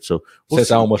started. So,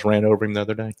 since I almost ran over him the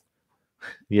other day.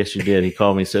 Yes, you did. He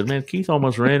called me and said, "Man, Keith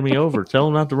almost ran me over. Tell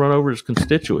him not to run over his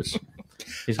constituents."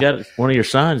 He's got one of your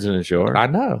signs in his yard. I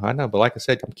know. But like I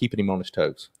said, I'm keeping him on his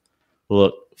toes. Well,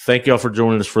 look, thank y'all for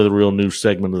joining us for the real news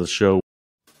segment of the show.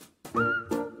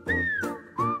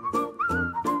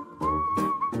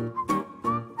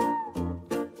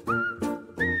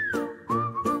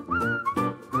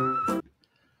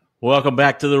 Welcome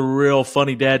back to the real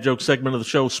funny dad joke segment of the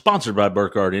show, sponsored by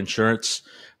Burkhardt Insurance.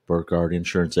 Burkhardt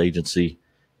Insurance Agency.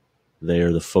 They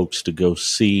are the folks to go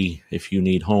see if you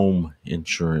need home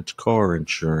insurance, car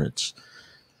insurance,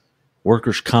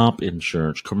 workers' comp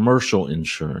insurance, commercial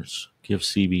insurance. Give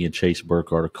CB and Chase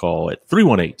Burkhardt a call at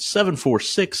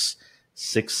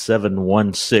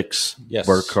 318-746-6716. Yes.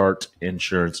 Burkhardt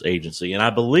Insurance Agency. And I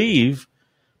believe,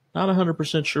 not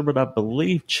 100% sure, but I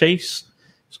believe Chase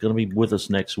is going to be with us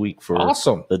next week for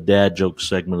the dad joke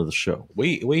segment of the show.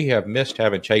 We have missed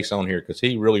having Chase on here because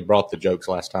he really brought the jokes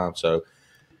last time. So,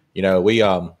 we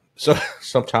so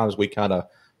sometimes we kind of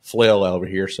flail over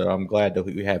here. So I'm glad that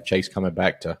we have Chase coming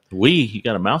back to. You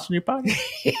got a mouse in your pocket?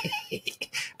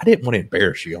 I didn't want to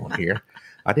embarrass you on here.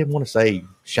 I didn't want to say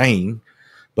Shane,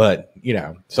 but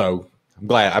so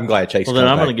I'm glad Chase. Well, then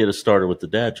I'm going to get us started with the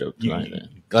dad joke tonight.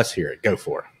 Let's hear it. Go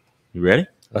for it. You ready?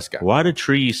 Let's go. Why do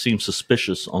trees seem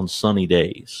suspicious on sunny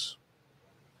days?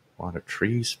 Why do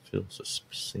trees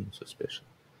seem suspicious?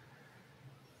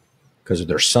 Because of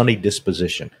their sunny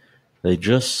disposition. They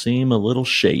just seem a little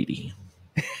shady.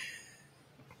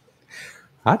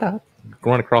 I've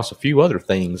run across a few other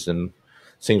things, and it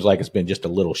seems like it's been just a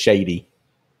little shady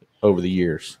over the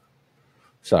years.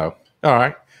 So, all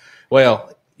right.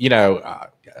 Well,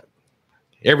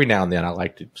 every now and then I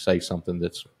like to say something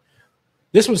this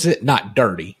was not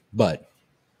dirty, but,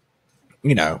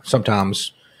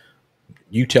 sometimes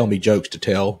you tell me jokes to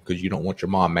tell because you don't want your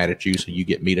mom mad at you, so you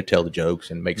get me to tell the jokes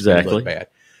and makes me look bad.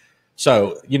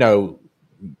 So,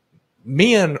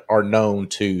 men are known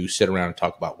to sit around and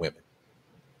talk about women.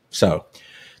 So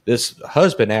this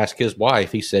husband asked his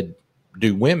wife, he said,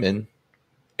 do women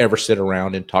ever sit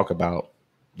around and talk about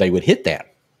they would hit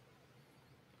that?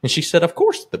 And she said, of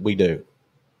course that we do.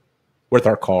 With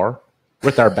our car,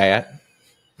 with our bat,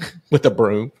 with a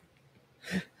broom.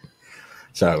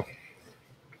 So,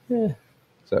 yeah.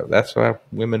 So that's why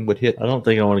women would hit. I don't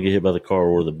think I want to get hit by the car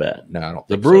or the bat. No, I don't think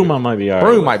the broom I might be all right.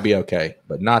 Broom might be okay,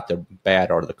 but not the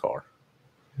bat or the car.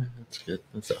 That's good.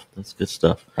 That's good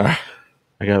stuff. All right.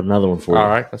 I got another one for you. All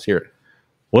right, let's hear it.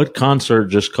 What concert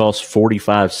just costs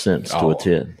 45 cents to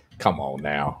attend? Come on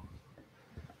now.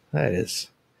 That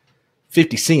is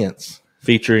 50 cents.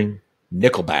 Featuring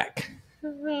Nickelback.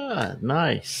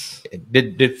 Nice.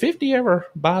 Did 50 ever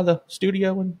buy the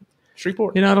studio in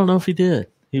Shreveport? I don't know if he did.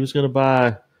 He was going to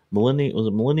buy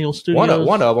Millennial Studios?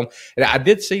 One of them. And I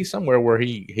did see somewhere where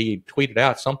he tweeted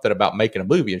out something about making a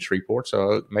movie in Shreveport,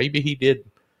 so maybe he did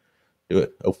do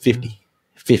it. 50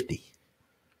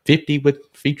 with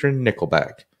featuring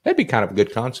Nickelback. That'd be kind of a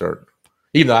good concert.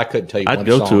 Even though I couldn't tell you I'd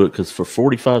go to it because for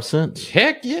 45 cents.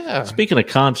 Heck yeah. Speaking of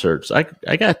concerts, I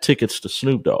got tickets to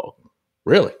Snoop Dogg.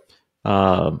 Really?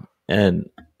 And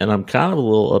I'm kind of a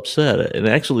little upset. And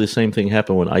actually the same thing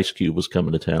happened when Ice Cube was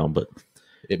coming to town, but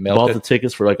it melted. Bought the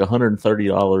tickets for like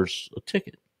 $130 a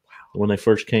ticket. Wow. When they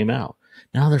first came out.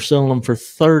 Now they're selling them for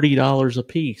 $30 a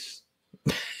piece.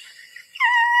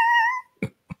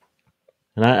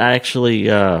 And I actually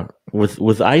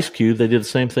with Ice Cube, they did the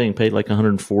same thing. Paid like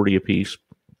 $140 a piece.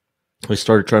 They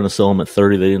started trying to sell them at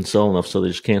 30. They didn't sell enough, so they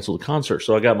just canceled the concert.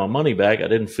 So I got my money back. I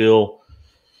didn't feel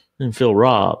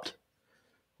robbed.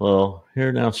 Well,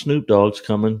 here now Snoop Dogg's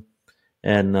coming,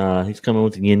 and he's coming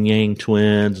with the Yin Yang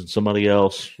Twins and somebody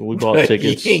else. We bought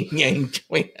tickets. Yin Yang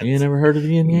Twins. You never heard of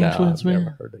the Yin Yang Twins, man? I've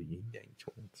never heard of Yin Yang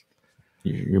Twins.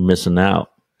 You're missing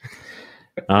out.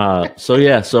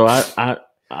 So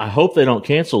I hope they don't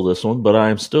cancel this one, but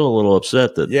I'm still a little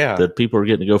upset that people are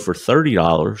getting to go for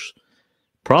 $30.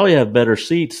 Probably have better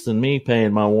seats than me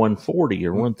paying my $140 or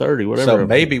 $130, whatever. So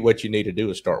maybe what you need to do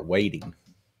is start waiting.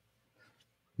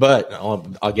 But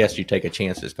I guess you take a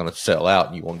chance it's going to sell out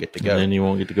and you won't get to go. And then you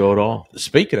won't get to go at all.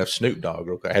 Speaking of Snoop Dogg,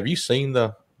 real quick, have you seen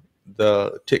the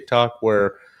TikTok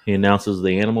where he announces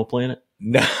the Animal Planet?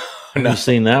 No. Have you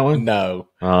seen that one? No.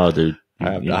 Oh, dude.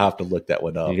 I have to look that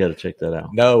one up. You got to check that out.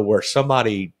 No, where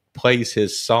somebody plays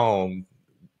his song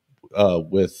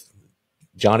with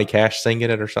Johnny Cash singing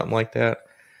it or something like that.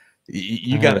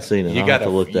 You got to see it. You got to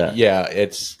look that. Yeah,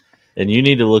 it's and you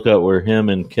need to look up where him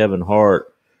and Kevin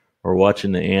Hart are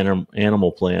watching the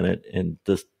Animal Planet and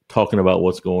just talking about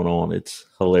what's going on. It's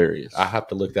hilarious. I have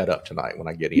to look that up tonight when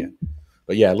I get in.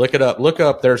 But yeah, look it up. Look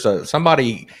up. There's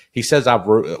somebody. He says I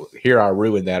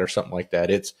ruined that or something like that.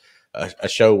 It's a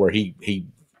show where he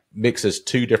mixes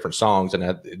two different songs,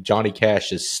 and Johnny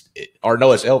Cash it's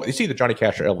Elvis. It's either Johnny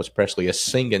Cash or Elvis Presley is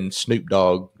singing Snoop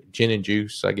Dogg Gin and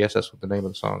Juice. I guess that's what the name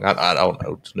of the song. I don't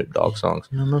know Snoop Dogg songs.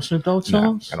 You don't know Snoop Dogg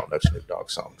songs? No, I don't know Snoop Dogg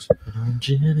songs.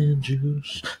 Gin and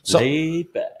Juice. So,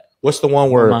 laid back. What's the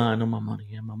one where on my money,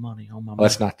 and my money on my money?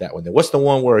 That's not that one. Then what's the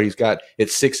one where he's got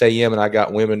it's 6 a.m. and I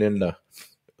got women in the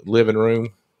living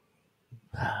room?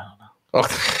 I don't know. Oh.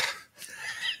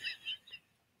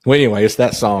 Well, anyway, it's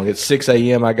that song. It's 6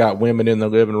 a.m. I got women in the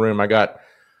living room. I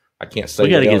can't say. We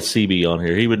got to get CB on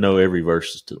here. He would know every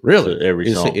verse to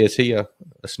every song. Is he a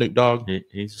Snoop Dogg?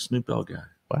 He's a Snoop Dogg guy.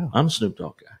 Wow, I'm a Snoop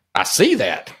Dogg guy. I see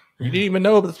that. You didn't even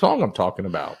know the song I'm talking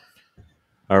about.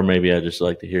 Or maybe I just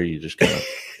like to hear you just kind of.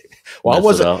 Well,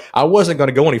 I wasn't going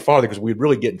to go any farther because we'd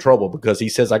really get in trouble because he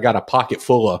says I got a pocket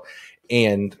full of,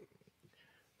 and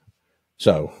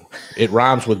so it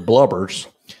rhymes with blubbers,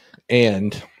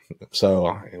 and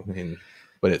so.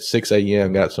 But at 6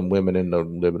 a.m., got some women in the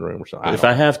living room or something. If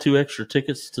I have 2 extra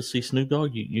tickets to see Snoop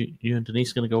Dogg, you and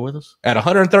Denise going to go with us? At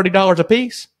 $130 a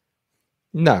piece?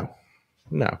 No.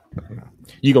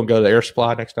 You going to go to the Air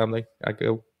Supply next time I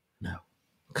go? No.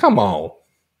 Come on.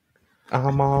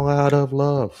 I'm all out of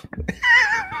love.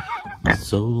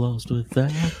 So lost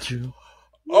without you.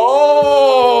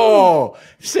 Oh!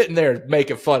 Sitting there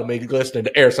making fun of me listening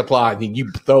to Air Supply, and then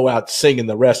you throw out singing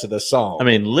the rest of the song. I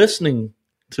mean, listening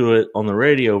to it on the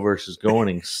radio versus going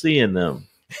and seeing them,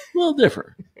 a little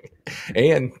different.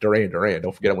 And Duran.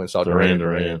 Don't forget I went and saw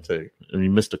Duran too. And you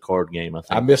missed a card game, I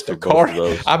think. I missed a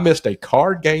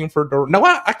card game for Duran. No,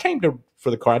 I came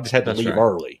for the card. I just had to leave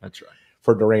early. That's right.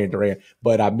 For Duran.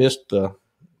 But I missed the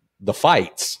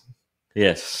fights.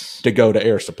 Yes. To go to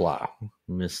Air Supply.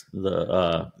 Missed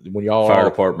the when y'all fire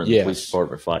department, police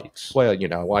department fights. Well,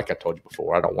 like I told you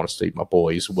before, I don't want to see my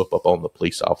boys whip up on the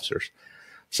police officers.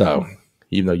 So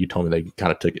even though you told me they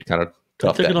kind of took it kind of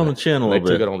tough. They took it on the chin a little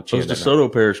bit. Took it on the chin. Those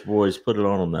DeSoto Parish boys put it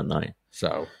on them that night.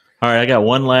 So, all right, I got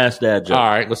one last dad joke. All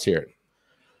right, let's hear it.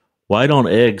 Why don't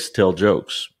eggs tell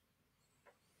jokes?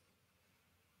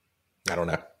 I don't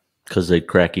know. Because they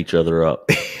crack each other up.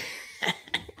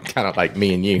 Kind of like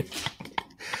me and you.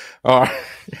 All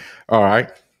right.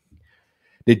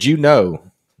 Did you know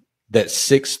that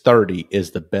 6:30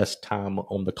 is the best time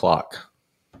on the clock?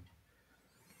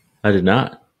 I did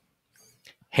not.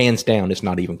 Hands down, it's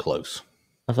not even close.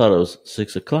 I thought it was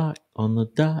 6 o'clock on the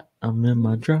dot. I'm in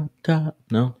my drop top.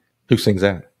 No? Who sings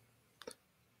that?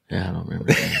 Yeah, I don't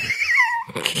remember.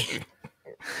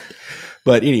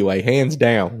 But anyway, hands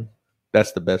down,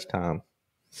 that's the best time.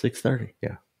 6:30.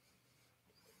 Yeah.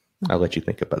 I'll let you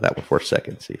think about that one for a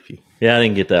second. See if you. Yeah, I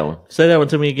didn't get that one. Say that one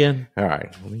to me again. All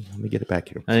right, let me get it back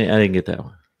here. I didn't get that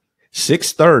one.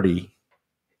 6:30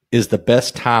 is the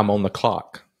best time on the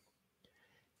clock.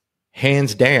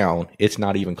 Hands down, it's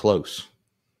not even close.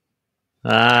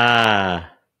 Both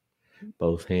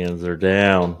hands are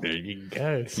down. There you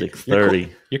go. 6:30.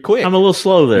 You're quick. I'm a little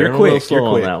slow there. You're quick.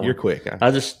 You're quick.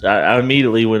 I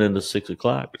immediately went into 6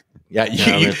 o'clock. Yeah,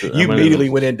 you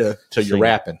immediately went into your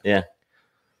rapping. Yeah.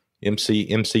 MC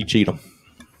Cheatham.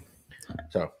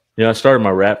 So I started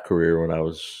my rap career when I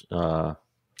was at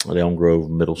Elm Grove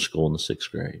Middle School in the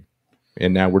 6th grade.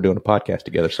 And now we're doing a podcast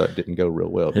together, so it didn't go real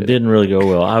well. It didn't really go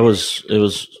well.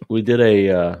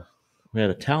 We had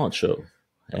a talent show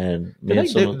And do they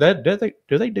do that?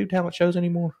 Do they do talent shows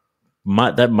anymore?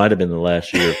 That might have been the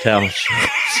last year of talent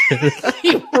shows.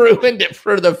 You ruined it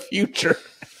for the future.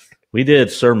 We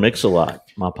did Sir Mix-a-Lot,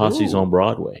 My Posse's on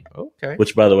Broadway. Okay.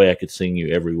 Which, by the way, I could sing you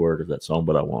every word of that song,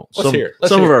 but I won't. Let's hear it.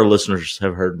 Some of our listeners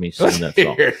have heard me sing that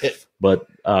song. But,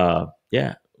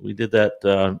 we did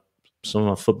that. Some of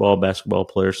my football, basketball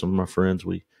players, some of my friends,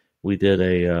 we did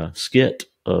a skit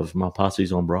of My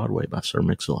Posse's on Broadway by Sir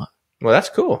Mix-a-Lot. Well, that's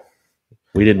cool.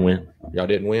 We didn't win. Y'all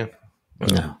didn't win?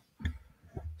 No.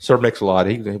 Sir Mix-a-Lot.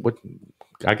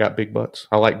 I got big butts.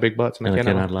 I like big butts. And I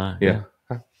cannot lie. Yeah.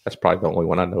 That's probably the only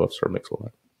one I know of Sir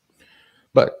Mix-a-Lot.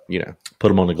 But, Put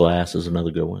them on the glass is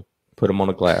another good one. Put them on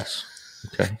the glass.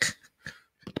 Okay.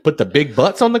 Put the big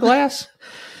butts on the glass?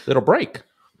 It'll break.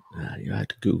 You have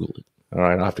to Google it. All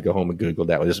right, I'll have to go home and Google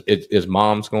that. Is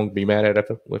Mom's going to be mad at it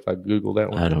if I Google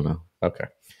that one? I don't know. Okay.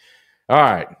 All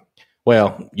right.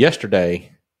 Well,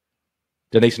 yesterday,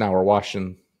 Denise and I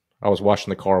I was washing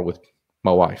the car with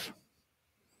my wife.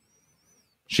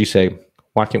 She said,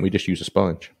 why can't we just use a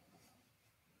sponge?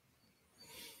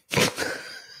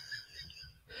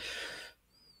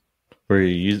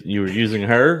 You were using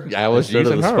her? Yeah, I was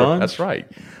using her. Sponge? That's right.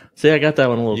 See, I got that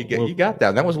one a little. You got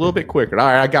that. That was a little bit quicker. All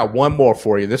right, I got one more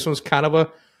for you. This one's kind of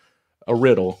a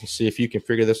riddle. Let's see if you can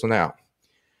figure this one out.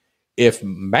 If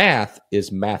math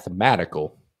is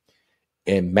mathematical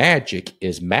and magic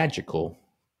is magical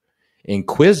and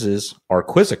quizzes are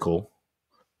quizzical,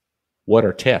 what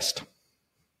are tests?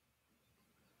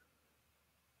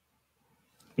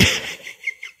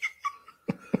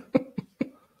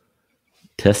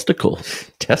 Testicles.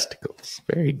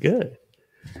 Very good.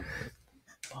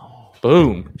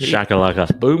 Boom.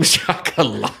 Shakalaka. Boom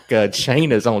shakalaka.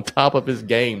 Shane is on top of his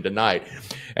game tonight.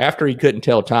 After he couldn't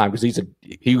tell time because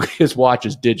his watch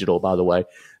is digital, by the way.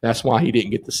 That's why he didn't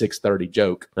get the 6:30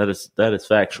 joke. That is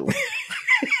factual.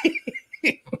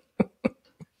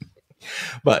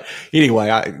 But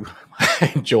anyway,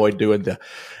 I enjoyed doing the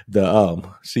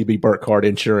CB Burkhardt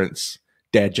Insurance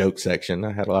dad joke section.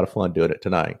 I had a lot of fun doing it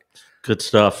tonight. Good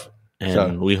stuff.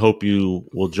 And we hope you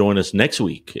will join us next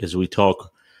week as we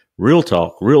talk,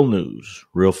 real news,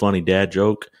 real funny dad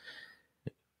joke.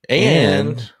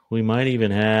 And we might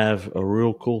even have a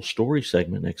real cool story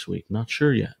segment next week. Not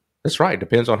sure yet. That's right.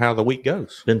 Depends on how the week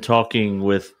goes. Been talking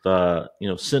with,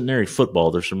 centenary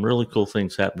football. There's some really cool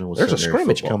things happening with There's a centenary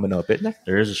scrimmage football. coming up, isn't there?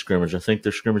 There is a scrimmage. I think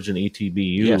they're scrimmaging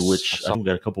ETBU, Yes, which I've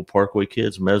got a couple Parkway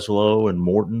kids, Meslow and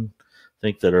Morton, I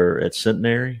think, that are at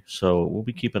Centenary. So we'll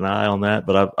be keeping an eye on that.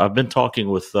 But I've been talking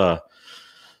with one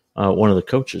of the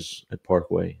coaches at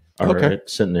Parkway, or at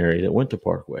Centenary that went to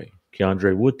Parkway,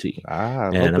 Keandre Woodtee.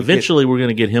 And eventually we're going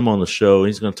to get him on the show.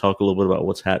 He's going to talk a little bit about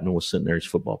what's happening with Centenary's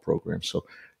football program. So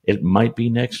it might be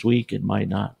next week. It might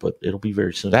not, but it'll be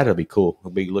very soon. That'll be cool.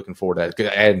 We'll be looking forward to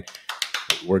that. And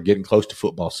we're getting close to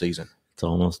football season. It's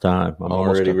almost time. I'm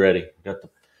already ready. Got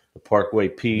the Parkway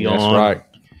P on. That's right.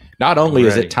 Not only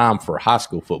is it time for high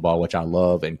school football, which I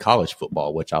love, and college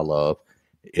football, which I love,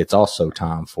 it's also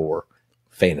time for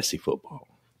fantasy football.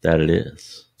 That it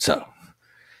is. So,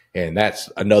 and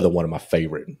that's another one of my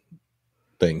favorite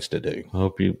things to do. I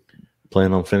hope you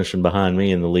plan on finishing behind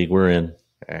me in the league we're in.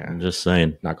 Yeah. I'm just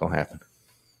saying. Not going to happen.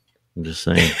 I'm just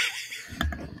saying.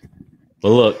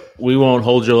 Well, look, we won't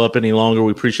hold you up any longer.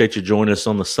 We appreciate you joining us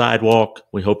on the Sidewalk.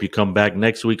 We hope you come back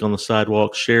next week on the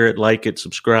Sidewalk. Share it, like it,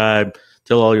 subscribe,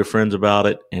 tell all your friends about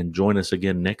it, and join us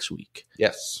again next week.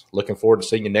 Yes. Looking forward to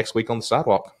seeing you next week on the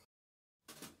Sidewalk.